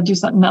I were, I'd do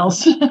something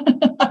else.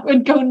 I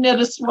would go knit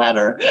a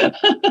sweater.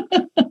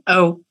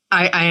 Oh,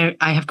 I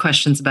have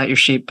questions about your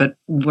sheep, but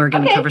we're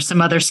going to cover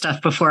some other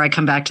stuff before I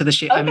come back to the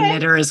sheep. I'm a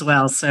knitter as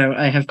well, so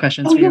I have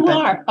questions for you. You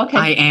are? Okay.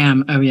 I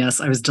am. Oh,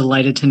 yes. I was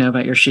delighted to know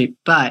about your sheep.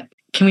 But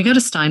Can we go to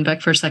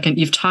Steinbeck for a second?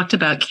 You've talked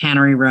about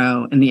Cannery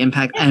Row and the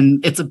impact,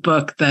 and it's a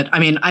book that, I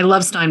mean, I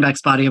love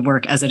Steinbeck's body of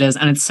work as it is,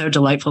 and it's so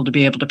delightful to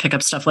be able to pick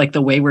up stuff like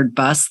The Wayward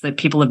Bus that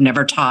people have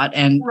never taught.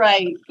 And,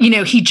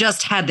 he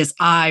just had this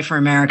eye for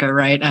America,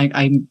 right?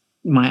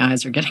 My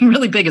eyes are getting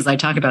really big as I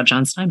talk about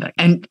John Steinbeck.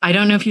 And I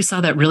don't know if you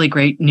saw that really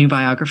great new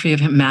biography of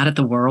him, Mad at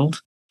the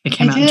World. It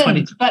came out in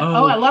 20. But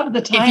I love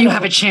the title. If you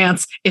have a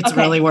chance, it's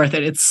really worth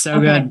it. It's so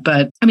good.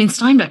 But I mean,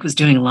 Steinbeck was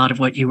doing a lot of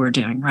what you were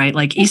doing, right?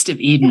 Like East of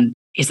Eden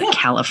is a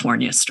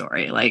California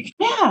story. Like,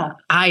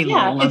 I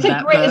love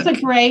that book.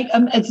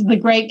 It's the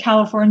great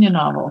California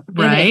novel.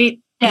 Right?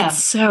 It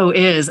so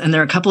is. And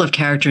there are a couple of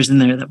characters in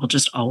there that will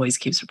just always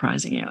keep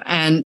surprising you.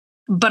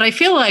 But I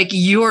feel like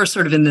you're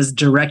sort of in this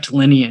direct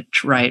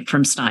lineage, right,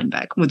 from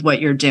Steinbeck with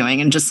what you're doing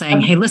and just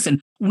saying, hey,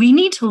 listen, we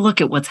need to look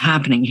at what's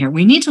happening here.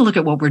 We need to look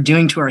at what we're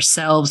doing to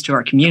ourselves, to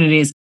our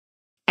communities.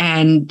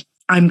 And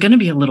I'm going to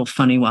be a little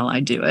funny while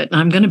I do it.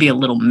 And I'm going to be a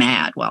little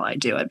mad while I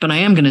do it. But I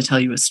am going to tell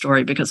you a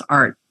story because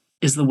art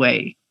is the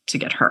way to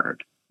get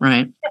heard,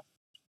 right?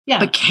 Yeah.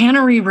 But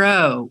Cannery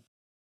Row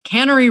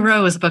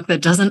is a book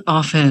that doesn't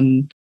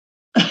often...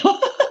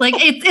 Like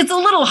it's a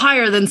little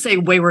higher than, say,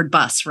 Wayward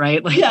Bus,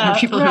 right? Like there are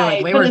people who are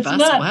like, Wayward Bus,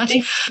 what?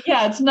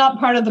 It's not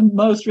part of the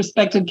most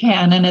respected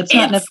canon. It's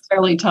not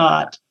necessarily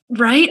taught.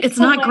 Right? It's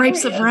not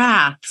Grapes of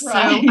Wrath.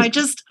 Right.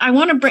 So I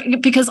want to bring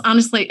it because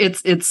honestly,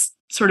 it's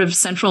sort of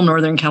central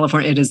Northern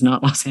California. It is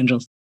not Los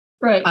Angeles.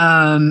 Right.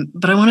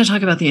 But I want to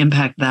talk about the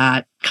impact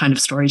that kind of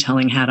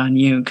storytelling had on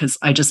you because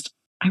I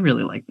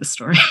really like this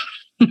story.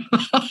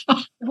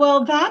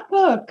 Well, that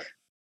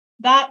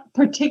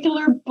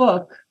particular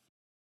book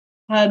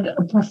had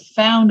a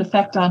profound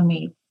effect on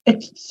me.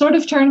 It sort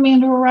of turned me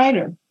into a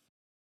writer,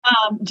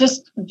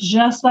 just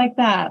like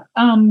that.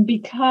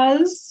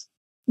 Because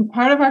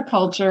part of our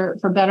culture,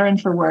 for better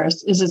and for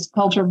worse, is this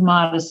culture of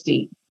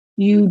modesty.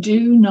 You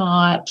do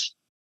not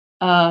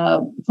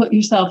put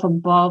yourself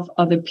above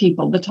other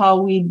people. The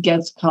tall weed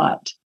gets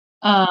cut.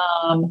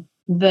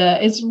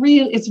 It's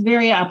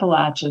very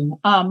Appalachian.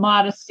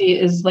 Modesty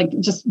is like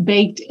just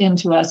baked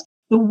into us.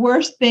 The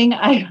worst thing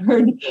I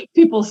heard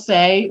people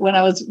say when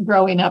I was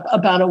growing up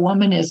about a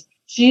woman is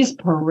she's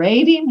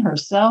parading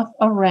herself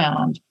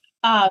around.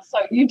 So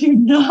you do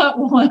not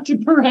want to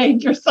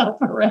parade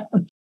yourself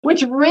around,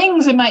 which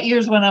rings in my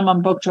ears when I'm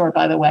on book tour,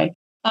 by the way.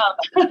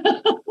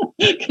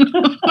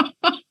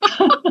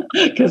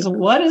 Because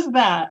what is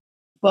that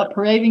but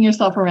parading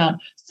yourself around?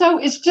 So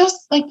it's just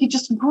like you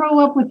just grow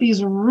up with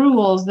these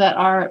rules that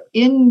are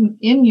in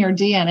your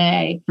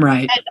DNA.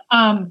 Right.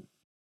 And,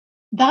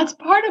 that's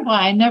part of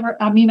why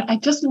I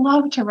just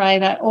love to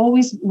write. I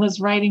always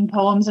was writing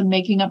poems and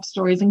making up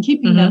stories and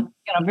keeping them,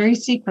 very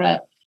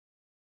secret.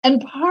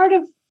 And part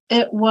of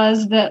it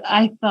was that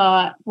I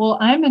thought, well,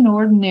 I'm an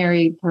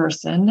ordinary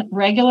person.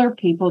 Regular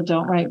people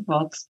don't write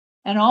books.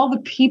 And all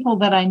the people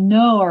that I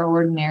know are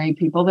ordinary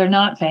people. They're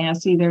not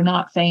fancy. They're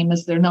not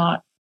famous. They're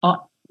not,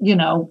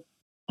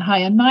 high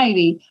and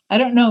mighty. I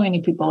don't know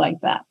any people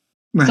like that.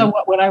 Right. So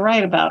what would I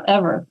write about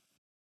ever?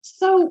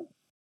 So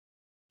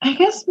I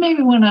guess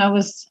maybe when I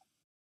was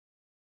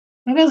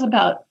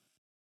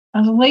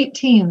late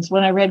teens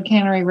when I read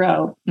Cannery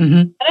Row.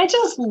 And I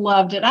just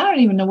loved it. I don't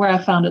even know where I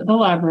found it. The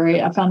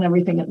library. I found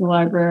everything at the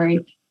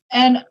library.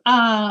 And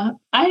I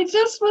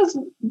just was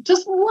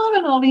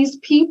loving all these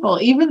people,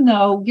 even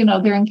though,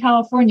 they're in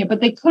California, but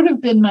they could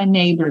have been my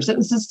neighbors. It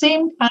was the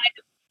same kind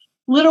of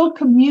little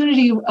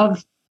community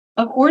of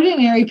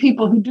ordinary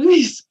people who do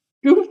these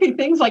goofy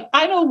things like,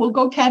 I know, we'll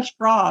go catch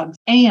frogs.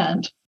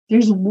 And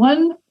there's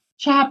one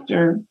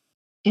chapter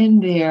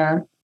in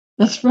there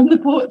that's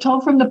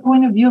told from the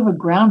point of view of a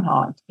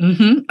groundhog.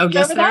 Oh,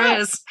 yes, there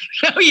is.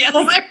 Oh, yes,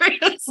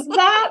 there is.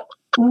 That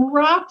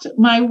rocked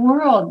my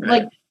world.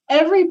 Right. Like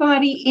every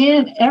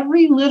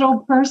little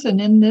person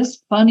in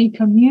this funny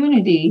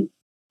community,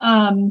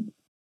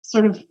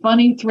 sort of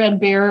funny,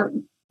 threadbare,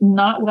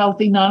 not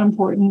wealthy, not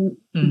important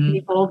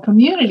people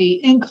community,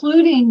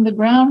 including the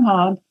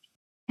groundhog,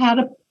 had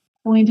a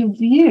point of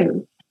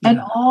view. Yeah.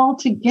 And all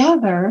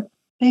together,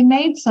 they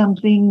made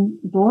something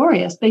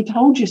glorious. They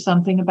told you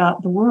something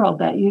about the world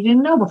that you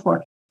didn't know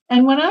before.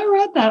 And when I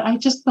read that, I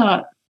just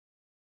thought,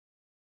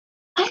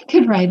 I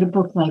could write a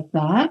book like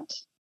that.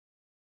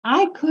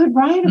 I could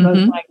write a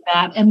book like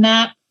that. And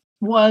that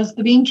was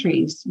The Bean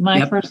Trees.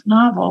 My first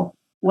novel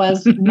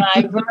was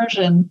my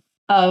version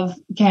of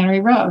Cannery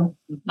Row.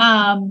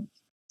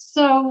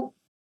 So,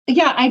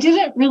 yeah, I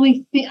didn't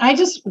really think,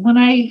 when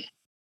I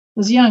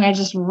was young, I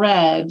just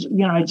read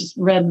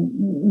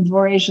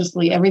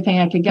voraciously everything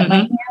I could get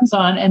my hands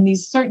on. And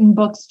these certain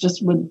books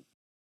just would,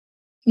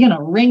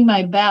 ring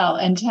my bell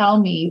and tell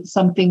me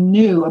something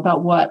new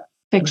about what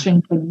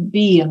fiction could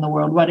be in the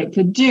world, what it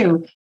could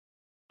do.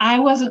 I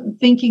wasn't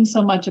thinking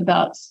so much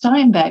about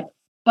Steinbeck,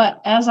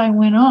 but as I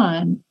went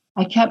on,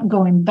 I kept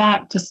going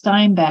back to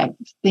Steinbeck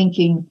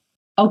thinking,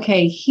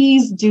 okay,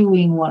 he's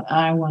doing what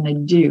I want to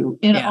do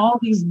in all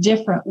these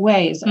different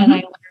ways. And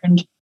I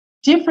learned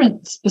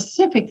different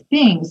specific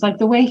things, like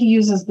the way he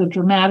uses the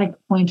dramatic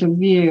point of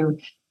view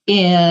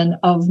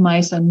of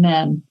Mice and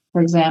Men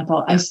for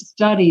example, I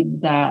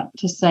studied that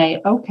to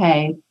say,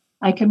 okay,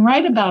 I can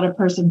write about a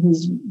person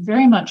who's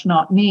very much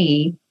not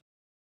me,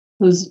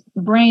 whose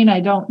brain I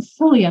don't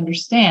fully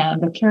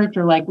understand, a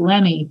character like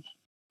Lenny,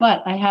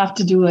 but I have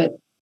to do it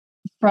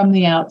from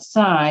the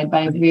outside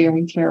by a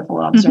very careful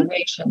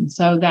observation.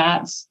 So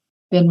that's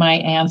been my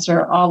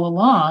answer all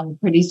along,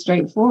 pretty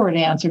straightforward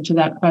answer to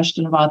that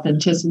question of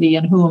authenticity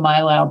and who am I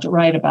allowed to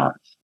write about,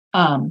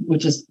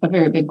 which is a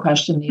very big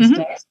question these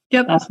days.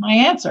 Yep. That's my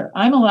answer.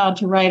 I'm allowed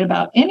to write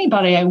about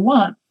anybody I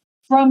want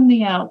from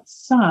the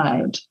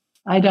outside.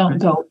 I don't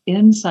go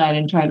inside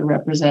and try to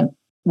represent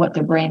what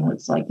their brain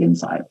looks like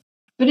inside.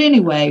 But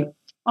anyway,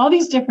 all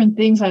these different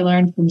things I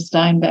learned from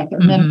Steinbeck.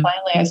 And then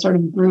finally I sort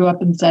of grew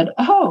up and said,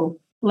 oh,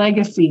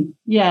 legacy.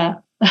 Yeah.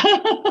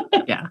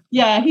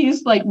 Yeah,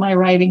 he's like my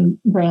writing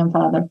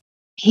grandfather.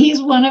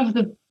 He's one of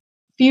the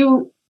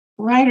few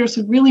writers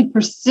who really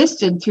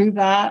persisted through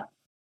that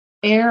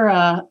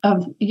era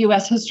of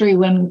U.S. history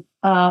when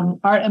art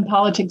and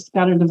politics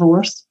got a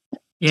divorce.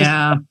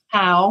 Yeah. Just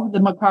how the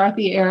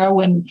McCarthy era,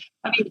 when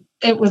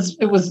it was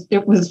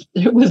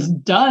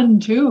done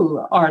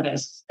to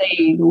artists.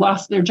 They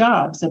lost their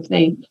jobs if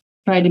they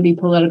tried to be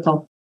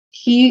political.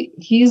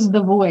 He's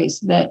the voice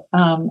that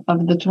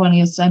of the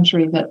 20th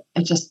century that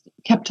it just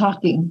kept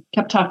talking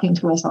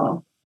to us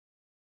all.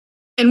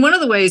 And one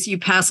of the ways you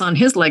pass on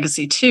his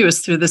legacy too is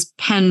through this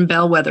Penn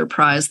Bellwether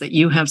Prize that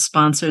you have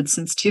sponsored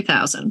since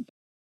 2000.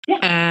 Yeah.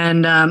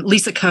 And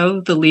Lisa Coe,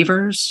 The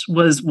Leavers,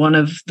 was one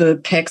of the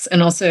picks.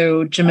 And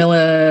also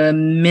Jamila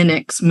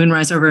Minnick's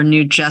Moonrise Over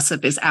New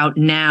Jessup is out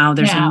now.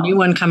 There's a new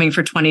one coming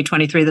for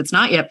 2023 that's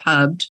not yet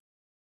pubbed.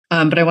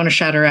 But I want to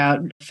shout her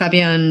out.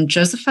 Fabienne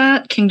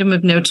Josephat, Kingdom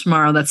of No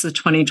Tomorrow. That's the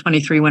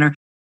 2023 winner.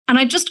 And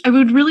I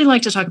would really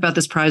like to talk about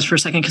this prize for a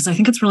second because I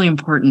think it's really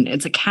important.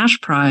 It's a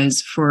cash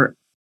prize for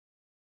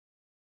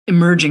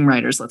emerging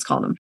writers, let's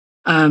call them.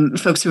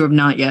 Folks who have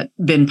not yet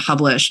been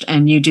published,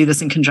 and you do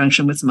this in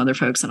conjunction with some other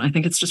folks. And I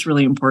think it's just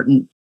really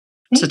important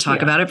to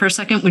talk about it for a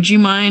second. Would you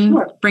mind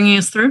bringing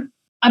us through?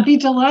 I'd be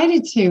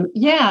delighted to.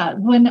 Yeah.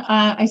 When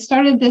I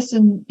started this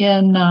in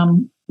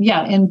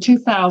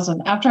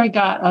 2000, after I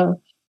got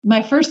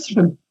my first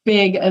sort of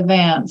big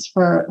advance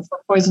for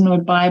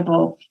Poisonwood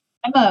Bible,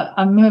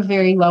 I'm a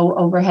very low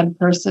overhead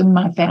person.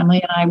 My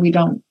family and I, we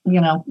don't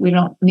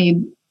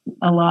need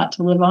a lot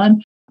to live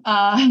on.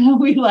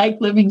 We like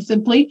living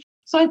simply.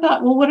 So I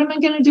thought, well, what am I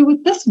going to do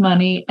with this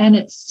money? And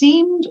it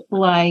seemed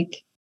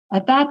like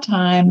at that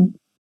time,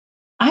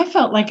 I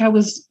felt like I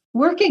was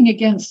working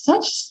against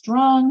such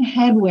strong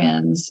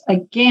headwinds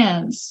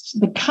against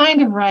the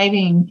kind of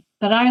writing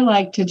that I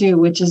like to do,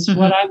 which is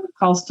what I would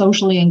call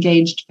socially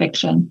engaged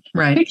fiction.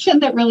 Right. Fiction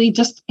that really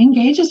just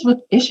engages with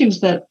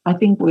issues that I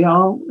think we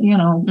all,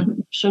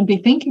 should be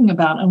thinking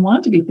about and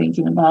want to be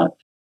thinking about.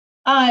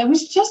 It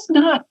was just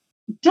not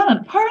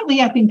done.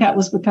 Partly, I think that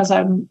was because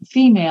I'm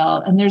female,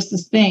 and there's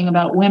this thing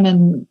about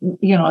women,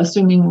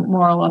 assuming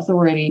moral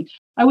authority.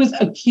 I was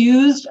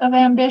accused of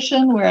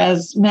ambition,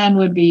 whereas men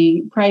would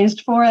be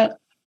praised for it.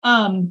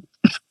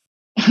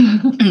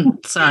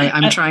 Sorry,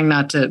 I'm trying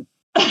not to.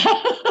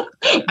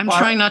 I'm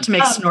trying not to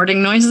make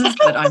snorting noises,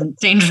 but I'm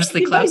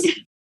dangerously close.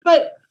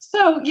 But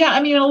so, yeah,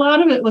 a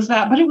lot of it was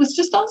that, but it was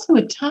just also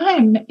a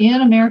time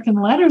in American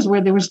letters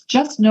where there was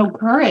just no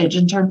courage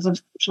in terms of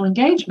social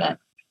engagement.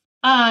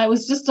 It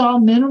was just all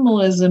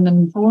minimalism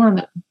and form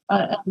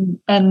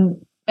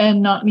and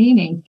not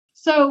meaning.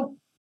 So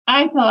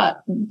I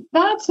thought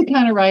that's the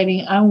kind of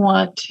writing I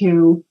want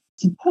to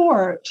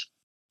support,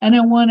 and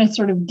I want to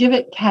sort of give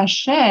it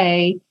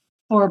cachet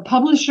for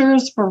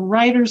publishers, for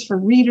writers, for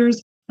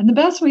readers. And the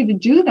best way to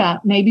do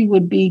that maybe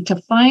would be to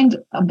find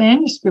a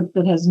manuscript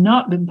that has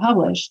not been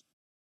published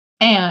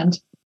and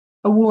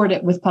award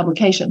it with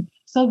publication.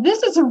 So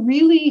this is a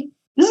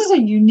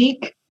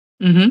unique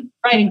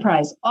writing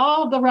prize.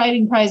 All the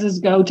writing prizes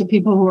go to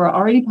people who are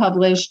already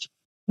published,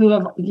 who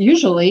have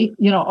usually,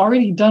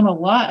 already done a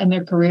lot in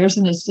their careers.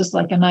 And it's just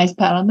like a nice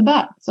pat on the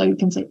back. So you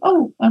can say,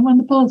 oh, I won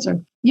the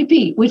Pulitzer.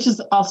 Yippee, which is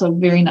also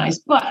very nice.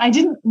 But I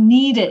didn't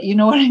need it. You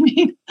know what I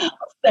mean?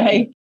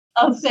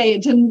 I'll say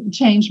it didn't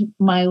change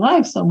my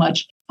life so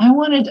much. I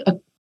wanted a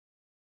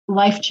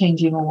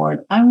life-changing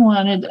award. I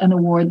wanted an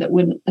award that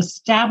would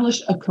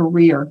establish a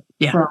career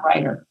for a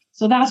writer.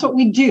 So that's what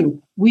we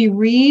do. We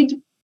read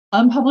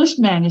unpublished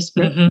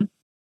manuscript,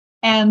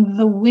 and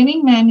the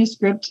winning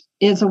manuscript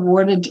is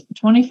awarded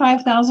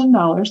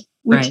 $25,000,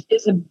 which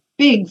is a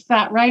big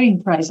fat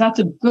writing prize. That's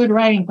a good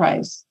writing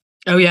prize.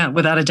 Oh yeah,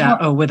 without a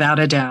doubt. Without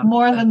a doubt.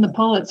 More than the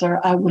Pulitzer,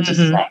 I would just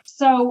say.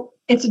 So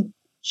it's a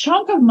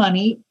chunk of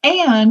money,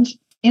 and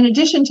in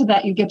addition to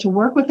that, you get to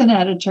work with an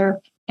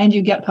editor and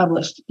you get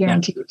published,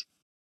 guaranteed. Yeah.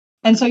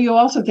 And so you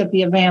also get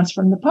the advance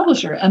from the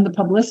publisher and the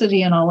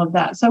publicity and all of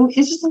that. So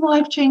it's just a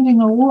life-changing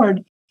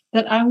award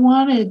that I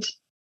wanted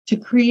to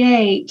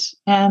create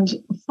and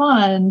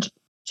fund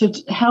to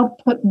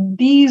help put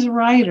these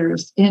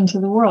writers into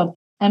the world.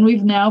 And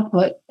we've now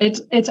put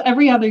it's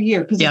every other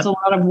year because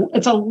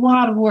it's a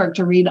lot of work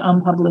to read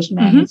unpublished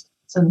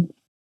manuscripts and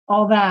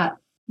all that.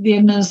 the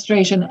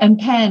administration, and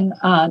Penn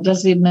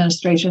does the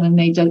administration, and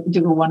they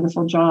do a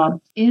wonderful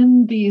job.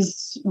 In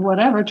these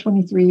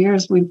 23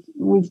 years, we've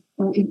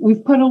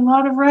put a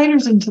lot of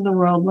writers into the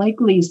world, like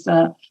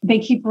Lisa. They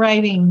keep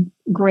writing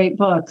great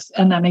books,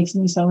 and that makes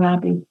me so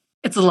happy.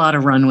 It's a lot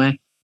of runway.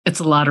 It's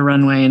a lot of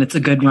runway, and it's a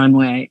good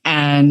runway.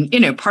 And,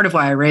 part of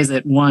why I raise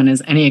it, one,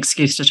 is any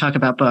excuse to talk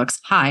about books.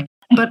 Hi.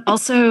 But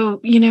also,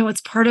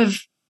 it's part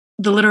of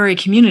the literary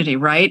community,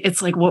 right?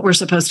 It's like what we're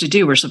supposed to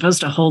do. We're supposed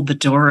to hold the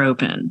door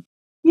open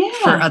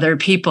for other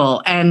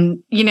people.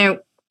 And,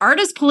 art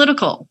is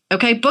political.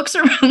 Okay. Books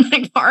are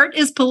like art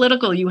is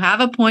political. You have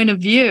a point of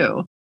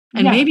view,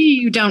 and maybe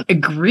you don't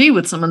agree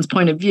with someone's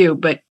point of view,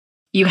 but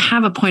you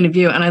have a point of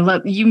view. And I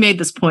love, you made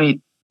this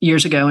point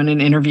years ago in an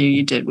interview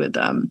you did with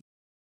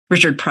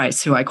Richard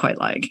Price, who I quite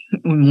like,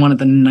 one of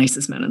the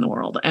nicest men in the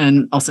world,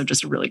 and also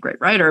just a really great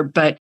writer.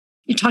 But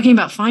you're talking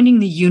about finding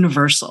the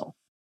universal,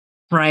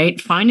 right?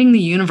 Finding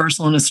the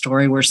universal in a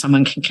story where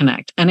someone can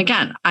connect. And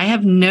again, I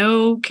have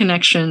no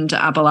connection to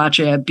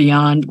Appalachia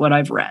beyond what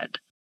I've read.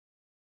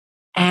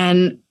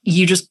 And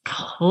you just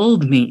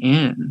pulled me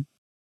in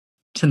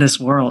to this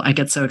world. I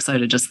get so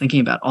excited just thinking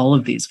about all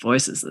of these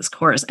voices, this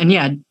chorus. And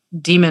yeah,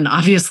 Demon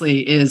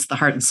obviously is the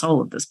heart and soul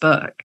of this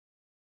book.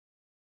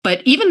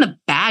 But even the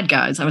bad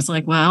guys, I was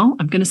like, well,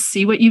 I'm going to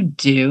see what you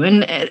do.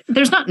 And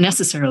there's not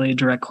necessarily a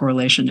direct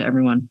correlation to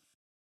everyone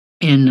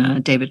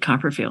in David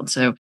Copperfield.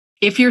 So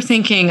if you're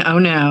thinking, oh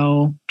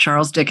no,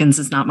 Charles Dickens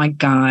is not my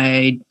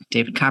guy,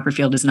 David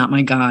Copperfield is not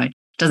my guy,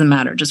 doesn't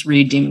matter. Just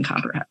read Demon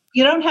Copperhead.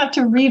 You don't have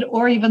to read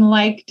or even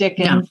like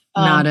Dickens.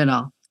 No, not at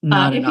all.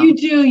 Not at all. If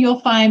you do, you'll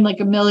find like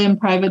a million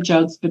private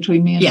jokes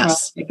between me and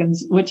Charles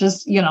Dickens, which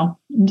is,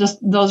 just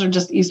those are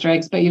just Easter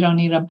eggs, but you don't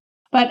need them.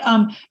 But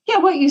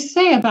what you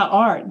say about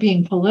art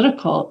being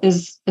political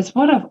is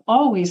what I've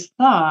always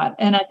thought.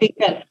 And I think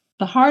that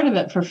the heart of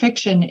it for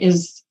fiction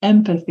is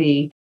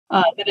empathy,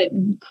 that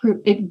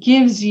it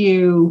gives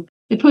you,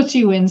 it puts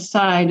you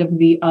inside of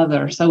the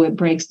other. So it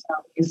breaks down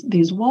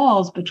these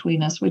walls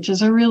between us, which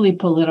is a really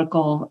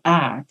political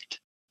act.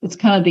 It's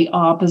kind of the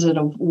opposite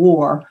of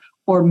war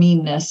or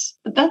meanness.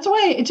 But that's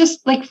why it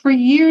just like for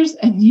years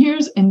and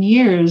years and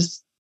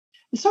years,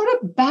 it sort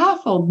of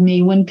baffled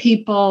me when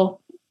people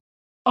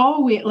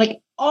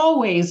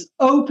always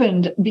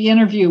opened the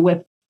interview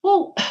with,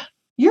 well,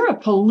 you're a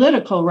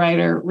political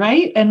writer,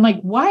 right? And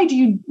like, why do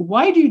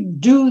you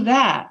do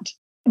that?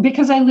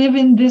 Because I live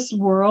in this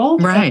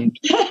world. Right.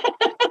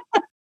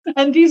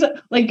 And these are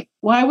like,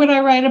 why would I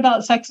write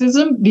about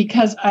sexism?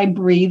 Because I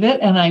breathe it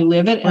and I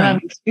live it, and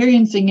I'm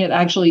experiencing it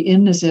actually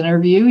in this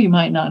interview. You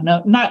might not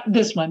know, not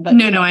this one, but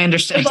no, I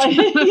understand.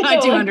 I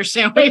do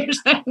understand what you're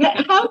saying.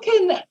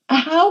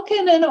 How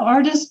can an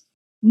artist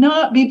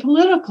not be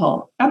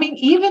political? I mean,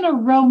 even a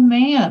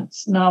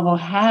romance novel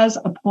has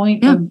a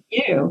point of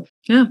view.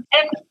 Yeah.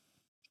 And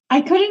I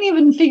couldn't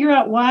even figure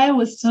out why I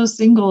was so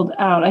singled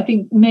out. I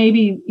think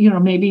maybe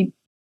the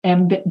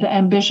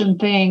ambition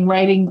thing,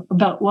 writing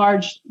about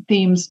large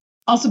themes,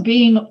 also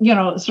being,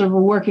 sort of a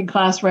working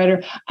class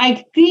writer.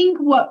 I think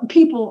what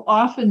people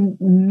often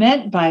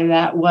meant by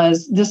that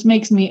was, this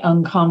makes me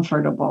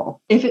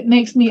uncomfortable. If it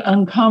makes me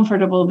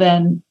uncomfortable,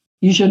 then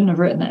you shouldn't have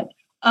written it.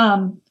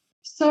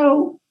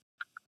 So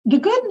the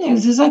good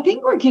news is I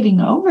think we're getting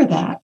over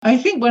that. I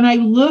think when I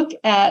look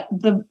at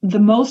the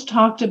most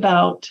talked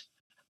about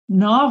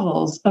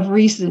novels of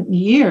recent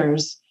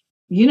years,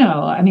 they're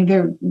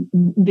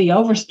The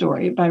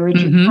Overstory by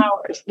Richard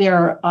Powers.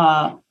 They're,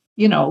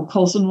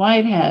 Colson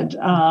Whitehead,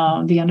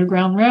 The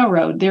Underground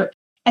Railroad.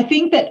 I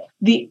think that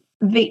the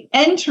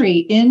entry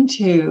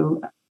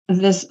into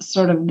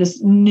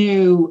this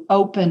new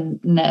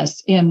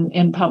openness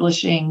in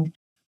publishing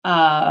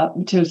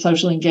to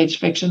socially engaged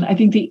fiction, I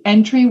think the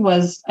entry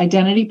was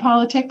identity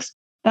politics.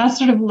 That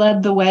sort of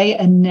led the way,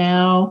 and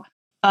now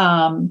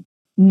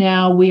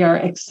we are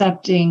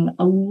accepting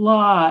a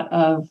lot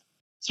of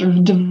sort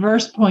of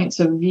diverse points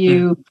of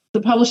view.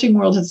 The publishing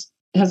world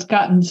has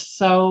gotten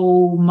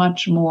so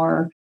much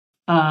more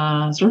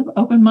sort of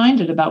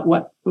open-minded about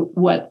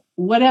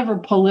whatever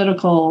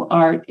political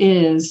art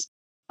is,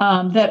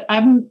 that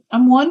I'm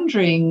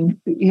wondering.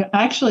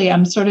 Actually,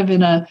 I'm sort of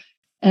in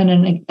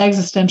an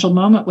existential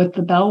moment with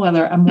The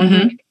Bellwether. I'm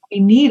wondering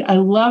if I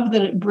love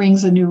that it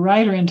brings a new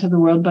writer into the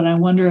world, but I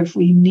wonder if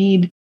we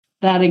need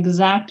that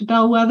exact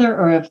Bellwether,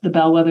 or if the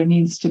Bellwether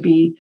needs to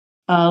be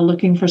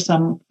looking for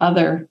some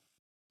other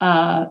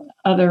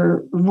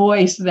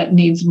voice that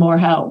needs more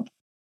help.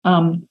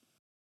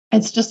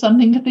 It's just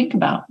something to think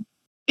about.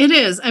 It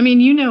is. I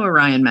mean,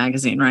 Orion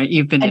Magazine, right?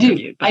 You've been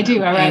interviewed. I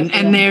do.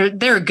 And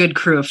they're a good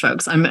crew of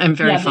folks. I'm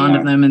very fond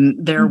of them, and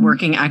they're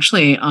working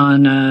actually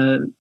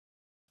on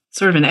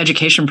sort of an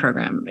education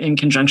program in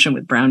conjunction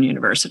with Brown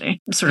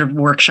University, sort of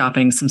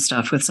workshopping some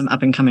stuff with some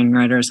up and coming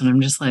writers. And I'm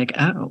just like,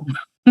 oh,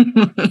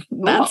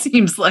 that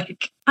seems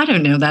like, I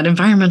don't know, that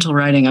environmental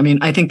writing. I mean,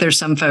 I think there's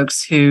some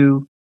folks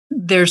who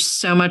there's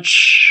so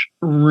much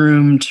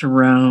room to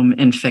roam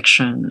in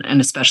fiction,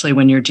 and especially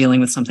when you're dealing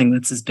with something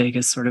that's as big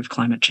as sort of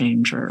climate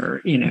change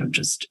or,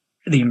 just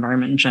the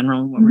environment in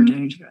general, what we're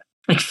doing to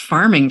it. like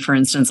farming, for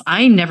instance,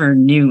 I never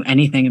knew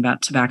anything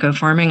about tobacco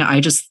farming.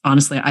 I just,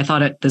 honestly, I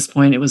thought at this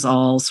point it was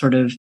all sort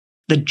of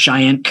the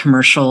giant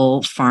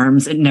commercial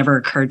farms. It never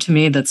occurred to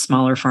me that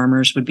smaller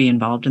farmers would be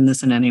involved in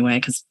this in any way.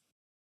 Because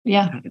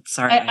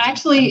sorry.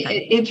 Actually,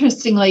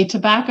 interestingly,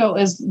 tobacco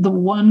is the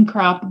one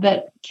crop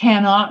that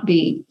cannot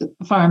be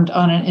farmed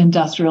on an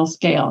industrial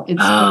scale.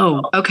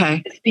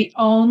 Okay. It's the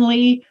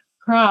only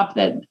crop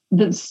that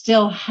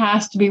still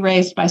has to be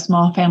raised by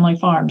small family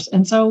farms.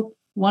 And so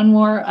one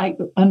more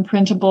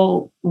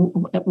unprintable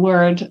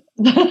word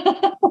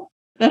that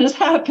has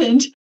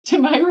happened to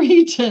my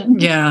region.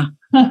 Yeah.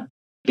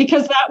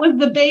 Because that was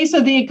the base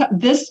of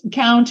this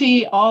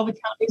county, all the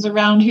counties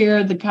around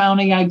here, the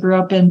county I grew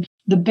up in,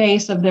 the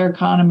base of their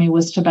economy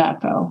was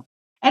tobacco.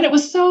 And it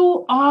was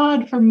so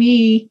odd for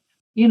me,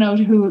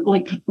 who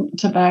like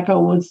tobacco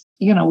was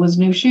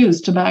new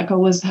shoes. Tobacco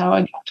was how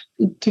I got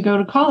to go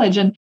to college.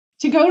 And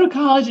to go to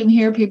college and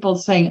hear people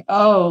saying,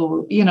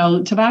 oh,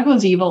 tobacco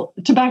is evil.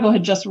 Tobacco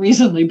had just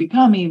recently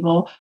become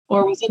evil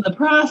or was in the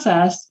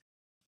process.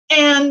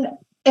 And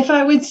if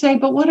I would say,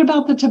 but what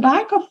about the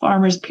tobacco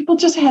farmers? People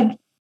just had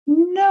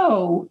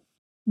no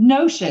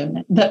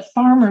notion that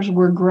farmers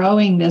were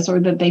growing this or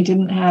that they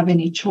didn't have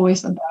any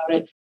choice about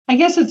it. I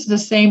guess it's the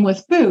same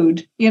with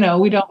food. We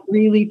don't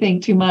really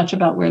think too much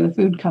about where the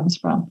food comes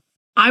from.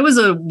 I was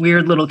a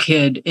weird little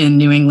kid in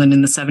New England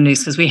in the 70s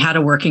because we had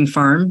a working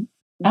farm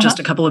just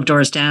a couple of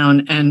doors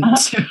down. And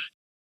so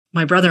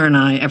my brother and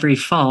I, every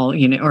fall,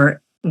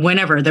 or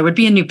whenever, there would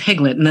be a new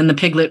piglet, and then the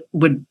piglet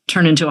would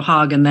turn into a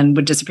hog and then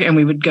would disappear, and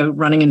we would go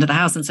running into the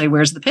house and say,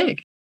 "Where's the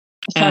pig?"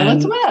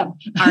 Charlotte's Web.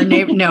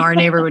 Our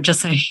neighbor would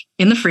just say,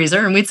 "In the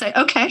freezer," and we'd say,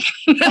 "Okay."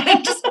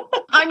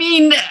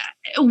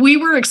 We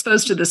were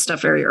exposed to this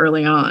stuff very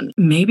early on.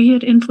 Maybe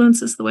it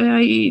influences the way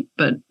I eat,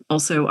 but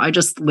also I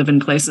just live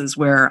in places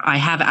where I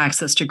have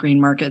access to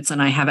green markets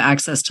and I have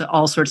access to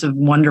all sorts of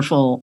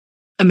wonderful,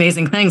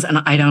 amazing things, and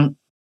I don't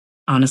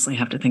honestly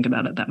have to think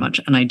about it that much.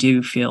 And I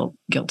do feel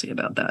guilty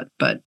about that.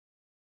 But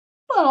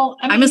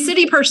I'm a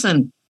city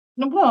person.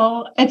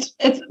 Well, it's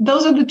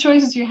those are the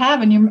choices you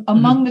have, and you're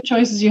among the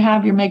choices you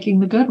have, you're making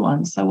the good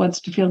ones. So what's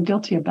to feel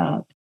guilty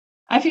about?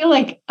 I feel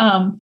like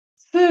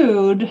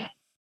food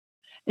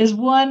is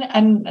one,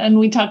 and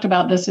we talked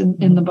about this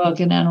in the book,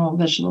 in Animal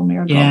Vegetable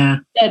Miracle. Yeah.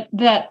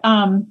 That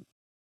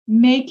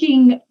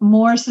making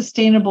more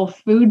sustainable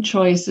food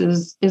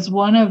choices is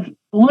one of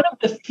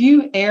the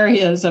few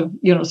areas of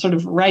sort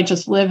of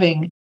righteous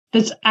living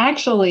that's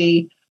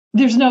actually,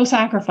 there's no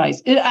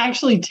sacrifice. It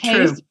actually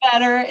tastes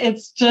better.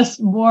 It's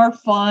just more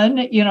fun.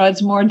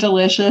 It's more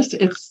delicious.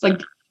 It's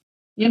like,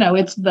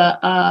 it's the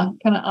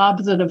kind of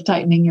opposite of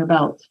tightening your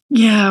belt.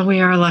 Yeah,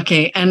 we are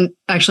lucky. And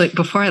actually,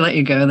 before I let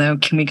you go, though,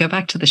 can we go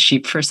back to the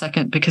sheep for a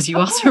second? Because you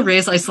also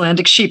raise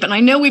Icelandic sheep. And I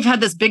know we've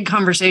had this big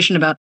conversation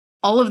about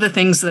all of the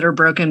things that are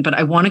broken, but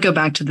I want to go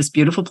back to this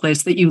beautiful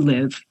place that you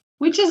live.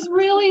 Which is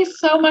really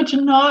so much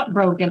not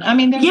broken. I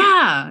mean,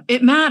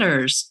 it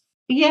matters.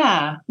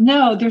 Yeah,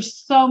 no, there's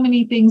so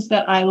many things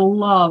that I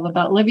love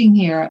about living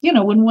here.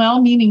 When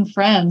well-meaning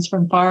friends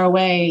from far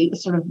away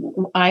sort of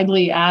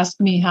idly ask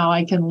me how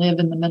I can live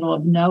in the middle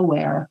of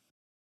nowhere,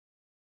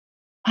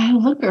 I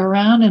look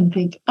around and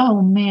think,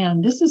 oh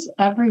man, this is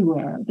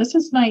everywhere. This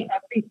is my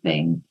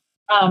everything.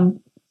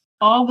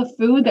 All the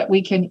food that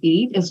we can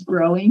eat is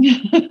growing,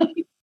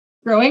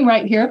 growing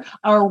right here.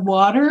 Our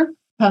water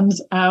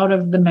comes out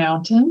of the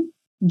mountain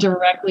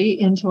directly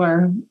into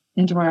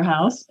our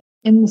house.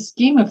 In the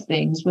scheme of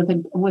things, with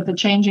a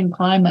changing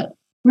climate,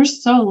 we're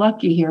so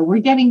lucky here. We're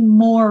getting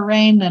more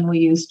rain than we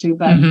used to,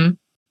 but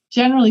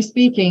generally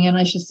speaking, and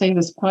I should say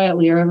this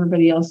quietly, or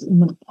everybody else in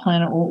the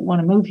planet will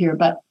want to move here,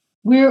 but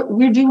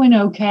we're doing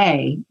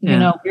okay.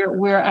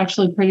 We're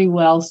actually pretty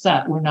well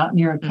set. We're not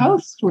near a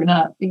coast. We're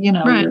not,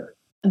 right.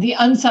 The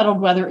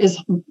unsettled weather is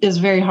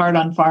very hard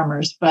on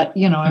farmers, but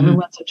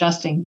everyone's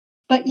adjusting.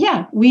 But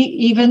yeah,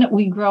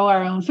 we grow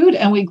our own food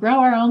and we grow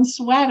our own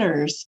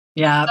sweaters.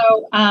 Yeah.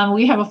 So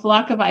we have a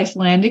flock of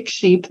Icelandic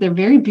sheep. They're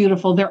very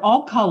beautiful. They're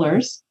all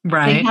colors.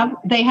 Right.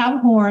 They have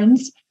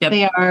horns. Yep.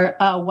 They are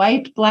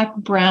white, black,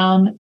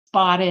 brown,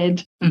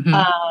 spotted.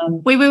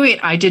 Wait.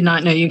 I did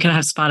not know you can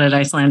have spotted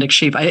Icelandic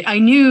sheep. I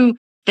knew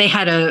they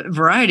had a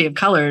variety of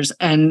colors,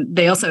 and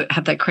they also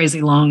have that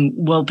crazy long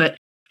wool. But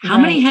how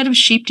many head of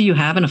sheep do you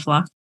have in a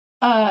flock?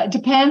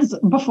 Depends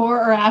before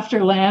or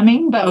after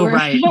lambing, but we're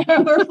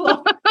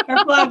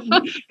flock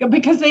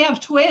because they have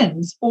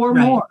twins or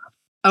more.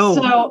 Oh,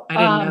 so, I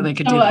didn't know they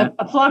could do that.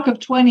 A flock of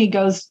 20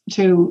 goes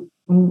to,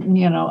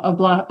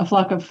 a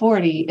flock of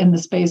 40 in the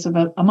space of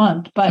a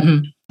month, but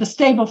the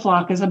stable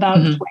flock is about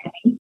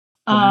 20.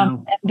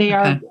 Wow. They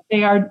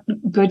are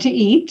good to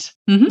eat.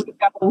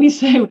 We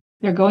say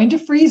they're going to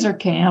freezer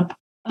camp.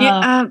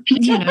 But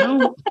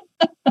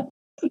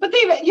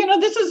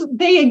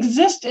they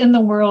exist in the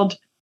world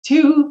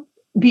to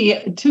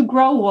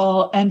grow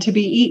wool and to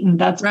be eaten.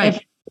 That's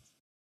right.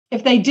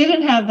 If they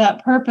didn't have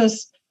that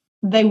purpose,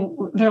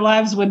 their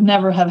lives would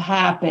never have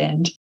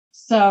happened.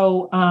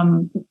 So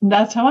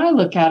that's how I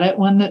look at it.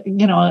 When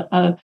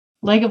a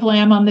leg of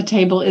lamb on the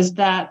table is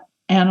that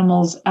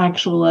animals'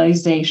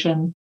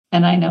 actualization.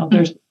 And I know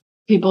there's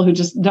people who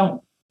just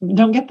don't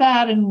get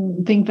that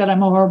and think that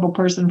I'm a horrible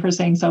person for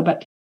saying so.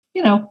 But,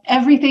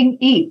 everything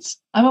eats.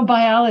 I'm a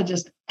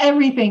biologist.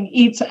 Everything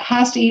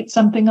has to eat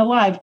something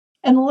alive,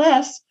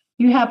 unless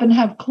you happen to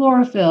have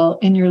chlorophyll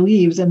in your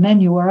leaves, and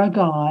then you are a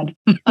god.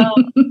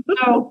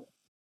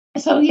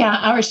 So yeah,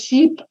 our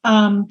sheep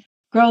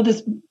grow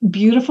this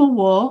beautiful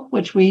wool,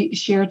 which we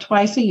shear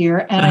twice a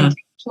year, and I take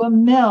it to a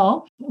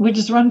mill, which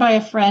is run by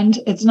a friend.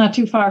 It's not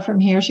too far from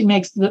here. She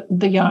makes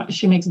the yarn.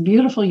 She makes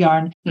beautiful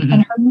yarn,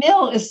 and her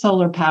mill is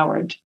solar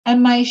powered,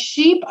 and my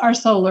sheep are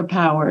solar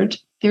powered.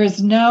 There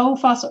is no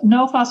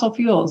fossil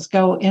fuels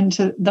go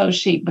into those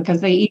sheep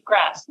because they eat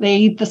grass. They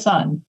eat the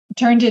sun,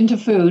 turned into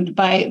food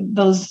by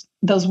those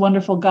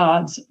wonderful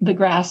gods, the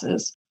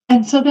grasses.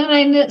 And so then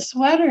I knit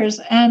sweaters,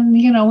 and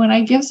when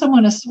I give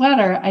someone a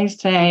sweater, I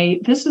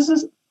say, "This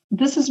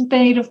is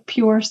made of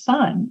pure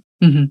sun."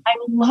 I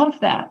love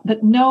that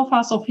no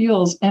fossil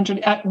fuels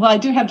entered. Well, I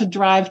do have to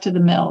drive to the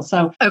mill,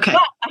 so okay.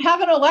 I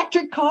have an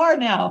electric car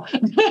now.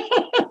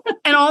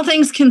 And all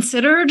things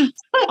considered,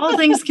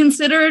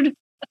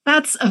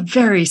 that's a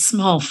very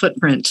small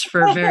footprint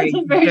for a very,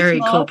 very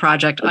cool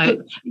project. I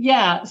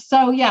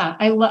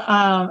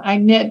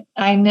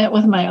knit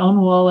with my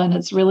own wool, and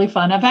it's really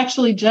fun. I've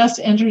actually just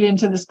entered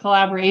into this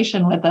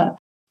collaboration with a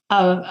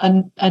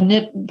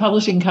knit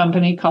publishing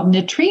company called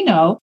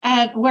Knitrino,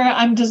 where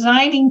I'm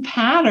designing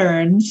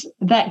patterns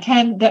that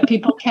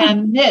people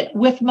can knit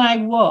with my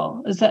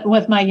wool,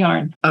 with my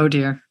yarn. Oh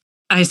dear.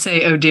 I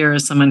say, oh dear,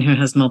 as someone who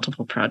has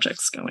multiple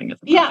projects going.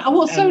 Yeah,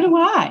 well, so do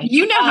I.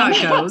 You know how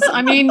it goes.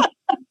 I mean,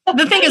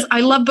 the thing is, I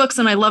love books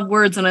and I love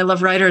words and I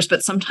love writers,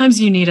 but sometimes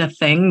you need a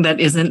thing that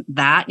isn't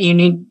that. You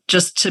need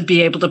just to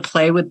be able to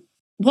play with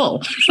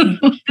wool.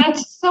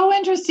 That's so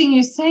interesting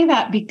you say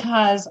that,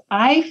 because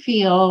I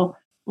feel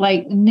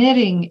like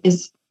knitting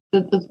is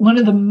one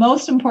of the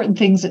most important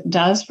things it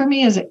does for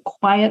me. Is it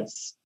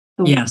quiets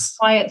the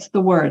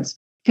words,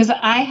 because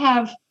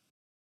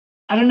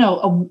I don't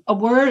know, a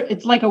word,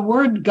 it's like a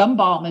word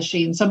gumball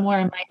machine somewhere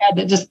in my head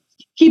that just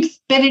keeps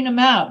spitting them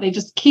out. They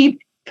just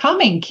keep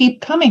coming.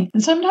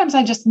 And sometimes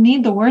I just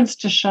need the words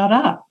to shut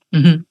up.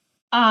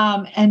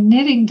 And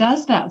knitting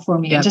does that for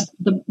me. Yep. Just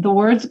the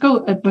words go,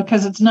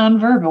 because it's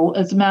nonverbal,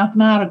 it's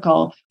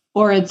mathematical,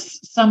 or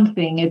it's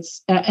something,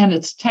 it's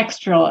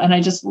textural. And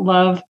I just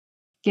love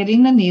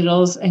getting the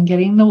needles and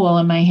getting the wool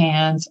in my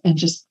hands and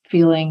just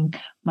feeling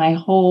my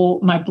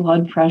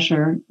blood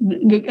pressure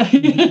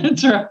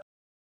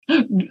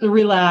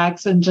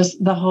relax, and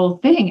just the whole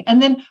thing. And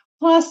then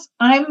plus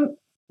I'm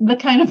the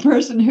kind of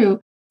person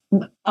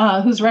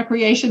whose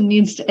recreation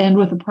needs to end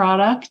with a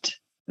product.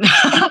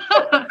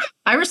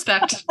 I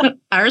respect.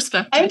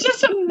 I'm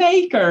just a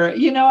maker,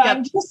 Yep.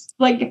 I'm just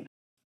like,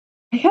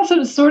 I guess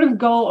I'm sort of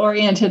goal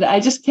oriented. I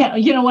just can't,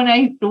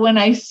 when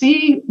I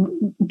see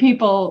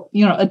people,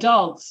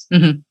 adults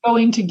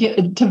going to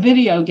get to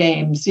video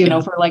games,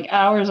 for like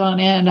hours on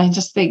end, I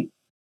just think,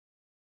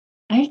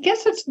 I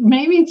guess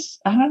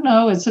I don't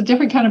know. It's a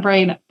different kind of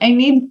brain. I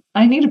need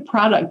a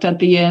product at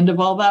the end of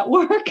all that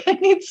work. I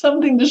need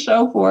something to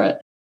show for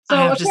it.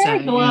 So a pair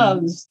of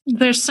gloves. Yeah.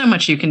 There's so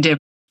much you can do.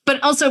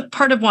 But also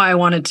part of why I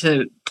wanted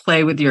to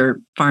play with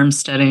your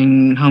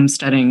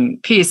homesteading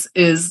piece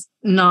is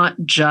not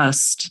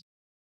just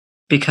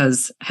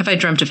because, have I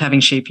dreamt of having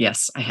sheep?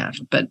 Yes, I have,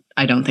 but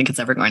I don't think it's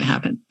ever going to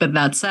happen. But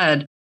that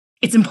said,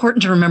 it's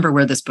important to remember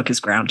where this book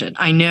is grounded.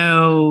 I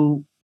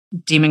know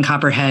Demon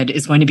Copperhead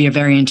is going to be a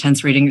very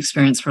intense reading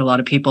experience for a lot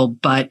of people,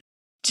 but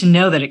to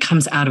know that it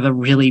comes out of a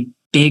really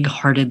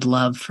big-hearted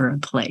love for a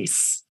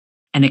place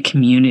and a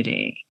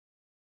community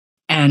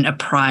and a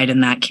pride in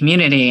that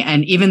community.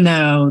 And even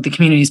though the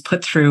community is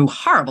put through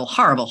horrible,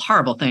 horrible,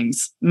 horrible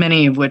things,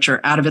 many of which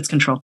are out of its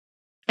control.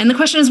 And the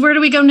question is, where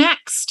do we go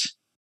next?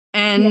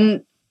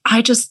 And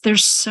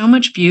there's so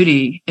much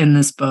beauty in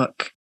this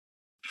book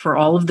for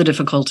all of the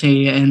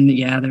difficulty. And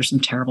there's some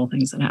terrible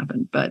things that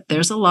happen, but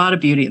there's a lot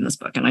of beauty in this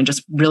book. And I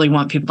just really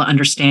want people to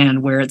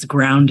understand where it's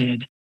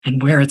grounded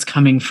and where it's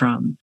coming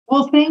from.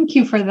 Well, thank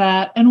you for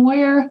that. And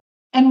what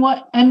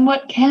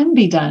can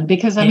be done?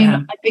 Because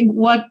I think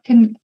what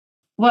can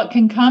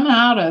come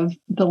out of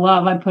the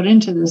love I put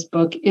into this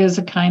book is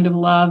a kind of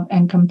love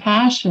and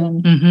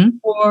compassion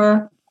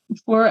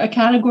for a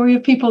category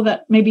of people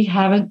that maybe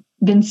haven't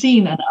been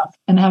seen enough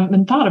and haven't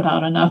been thought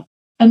about enough.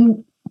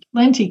 And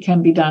plenty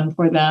can be done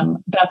for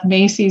them. Beth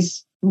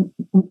Macy's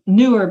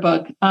newer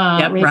book,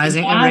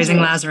 Raising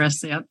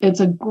Lazarus. Yep. It's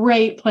a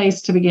great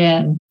place to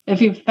begin. If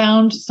you've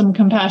found some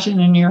compassion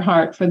in your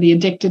heart for the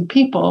addicted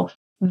people,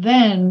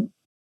 then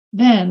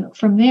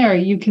from there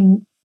you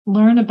can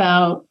learn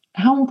about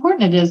how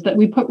important it is that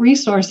we put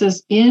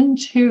resources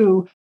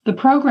into the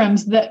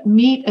programs that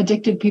meet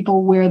addicted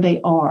people where they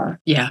are.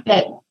 Yeah.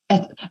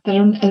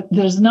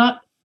 There's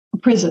not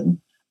prison.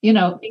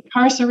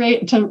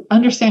 To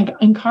understand,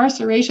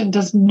 incarceration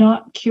does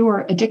not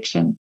cure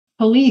addiction.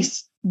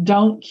 Police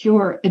don't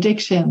cure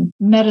addiction.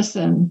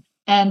 Medicine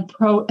and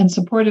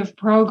supportive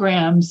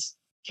programs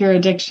cure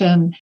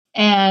addiction.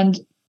 And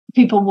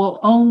people will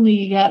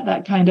only get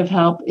that kind of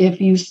help if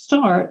you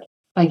start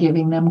by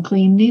giving them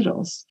clean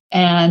needles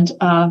and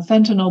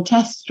fentanyl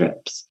test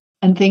strips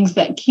and things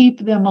that keep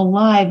them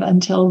alive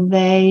until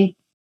they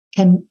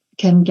can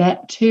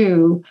get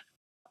to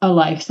a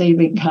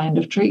life-saving kind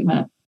of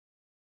treatment.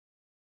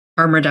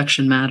 Harm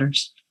reduction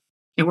matters.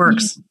 It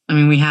works. I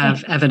mean, we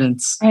have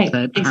evidence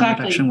that harm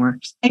reduction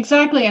works.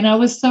 Exactly. And I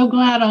was so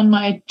glad on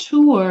my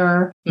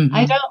tour.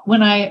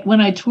 When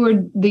I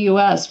toured the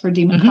US for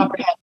Demon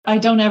Copperhead, I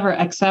don't ever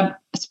accept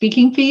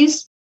speaking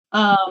fees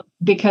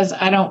because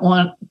I don't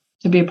want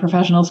to be a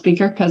professional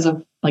speaker because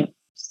of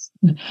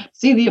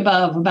see the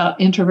above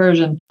about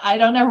introversion. I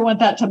don't ever want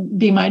that to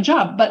be my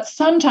job. But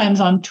sometimes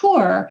on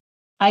tour,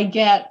 I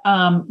get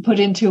put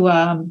into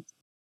a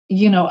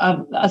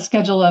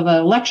schedule of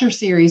a lecture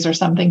series or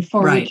something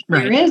for which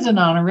there is an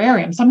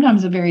honorarium,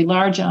 sometimes a very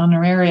large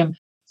honorarium.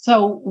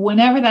 So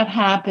whenever that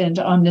happened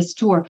on this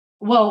tour,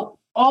 well,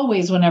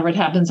 always whenever it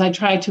happens, I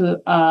try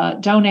to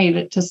donate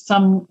it to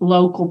some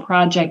local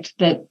project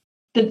that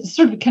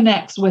sort of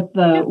connects with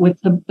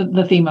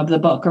the theme of the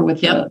book or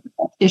with the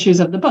issues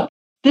of the book.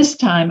 This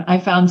time, I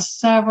found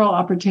several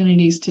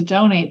opportunities to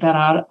donate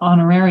that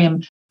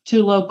honorarium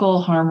to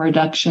local harm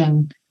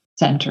reduction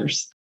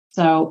centers.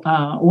 So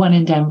one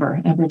in Denver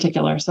in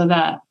particular. So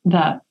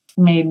that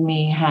made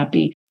me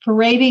happy.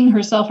 Parading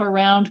herself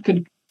around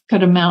could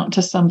amount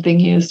to something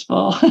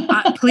useful.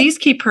 Please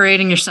keep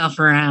parading yourself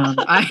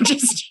around.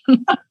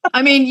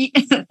 I mean,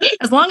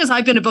 as long as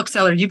I've been a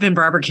bookseller, you've been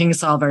Barbara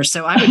Kingsolver.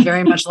 So I would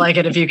very much like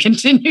it if you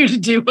continue to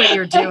do what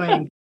you're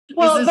doing.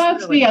 Well,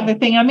 that's really the other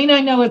thing. I mean, I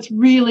know it's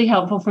really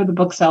helpful for the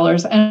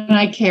booksellers, and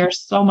I care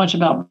so much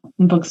about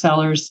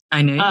booksellers.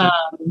 I know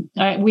you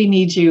do. We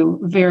need you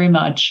very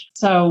much.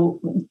 So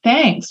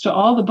thanks to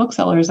all the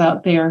booksellers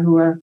out there who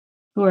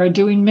are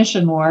doing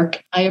mission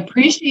work. I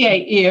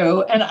appreciate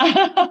you, and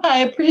I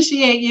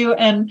appreciate you,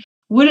 and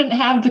wouldn't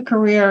have the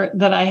career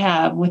that I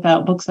have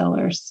without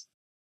booksellers.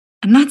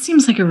 And that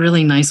seems like a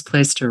really nice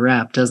place to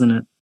wrap, doesn't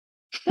it?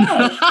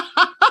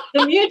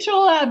 The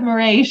mutual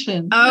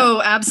admiration.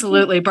 Oh,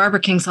 absolutely.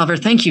 Barbara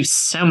Kingsolver, thank you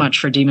so much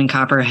for Demon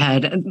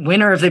Copperhead,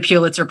 winner of the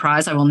Pulitzer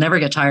Prize. I will never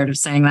get tired of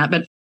saying that,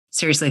 but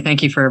seriously,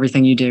 thank you for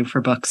everything you do for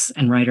books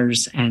and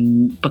writers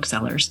and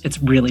booksellers.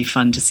 It's really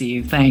fun to see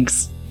you.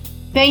 Thanks.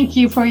 Thank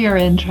you for your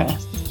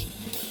interest.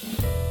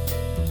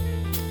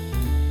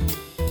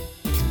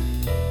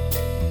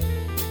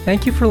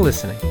 Thank you for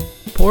listening.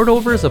 Poured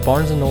Over is a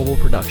Barnes & Noble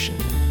production.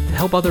 To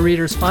help other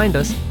readers find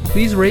us,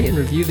 please rate and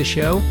review the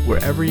show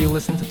wherever you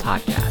listen to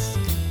podcasts.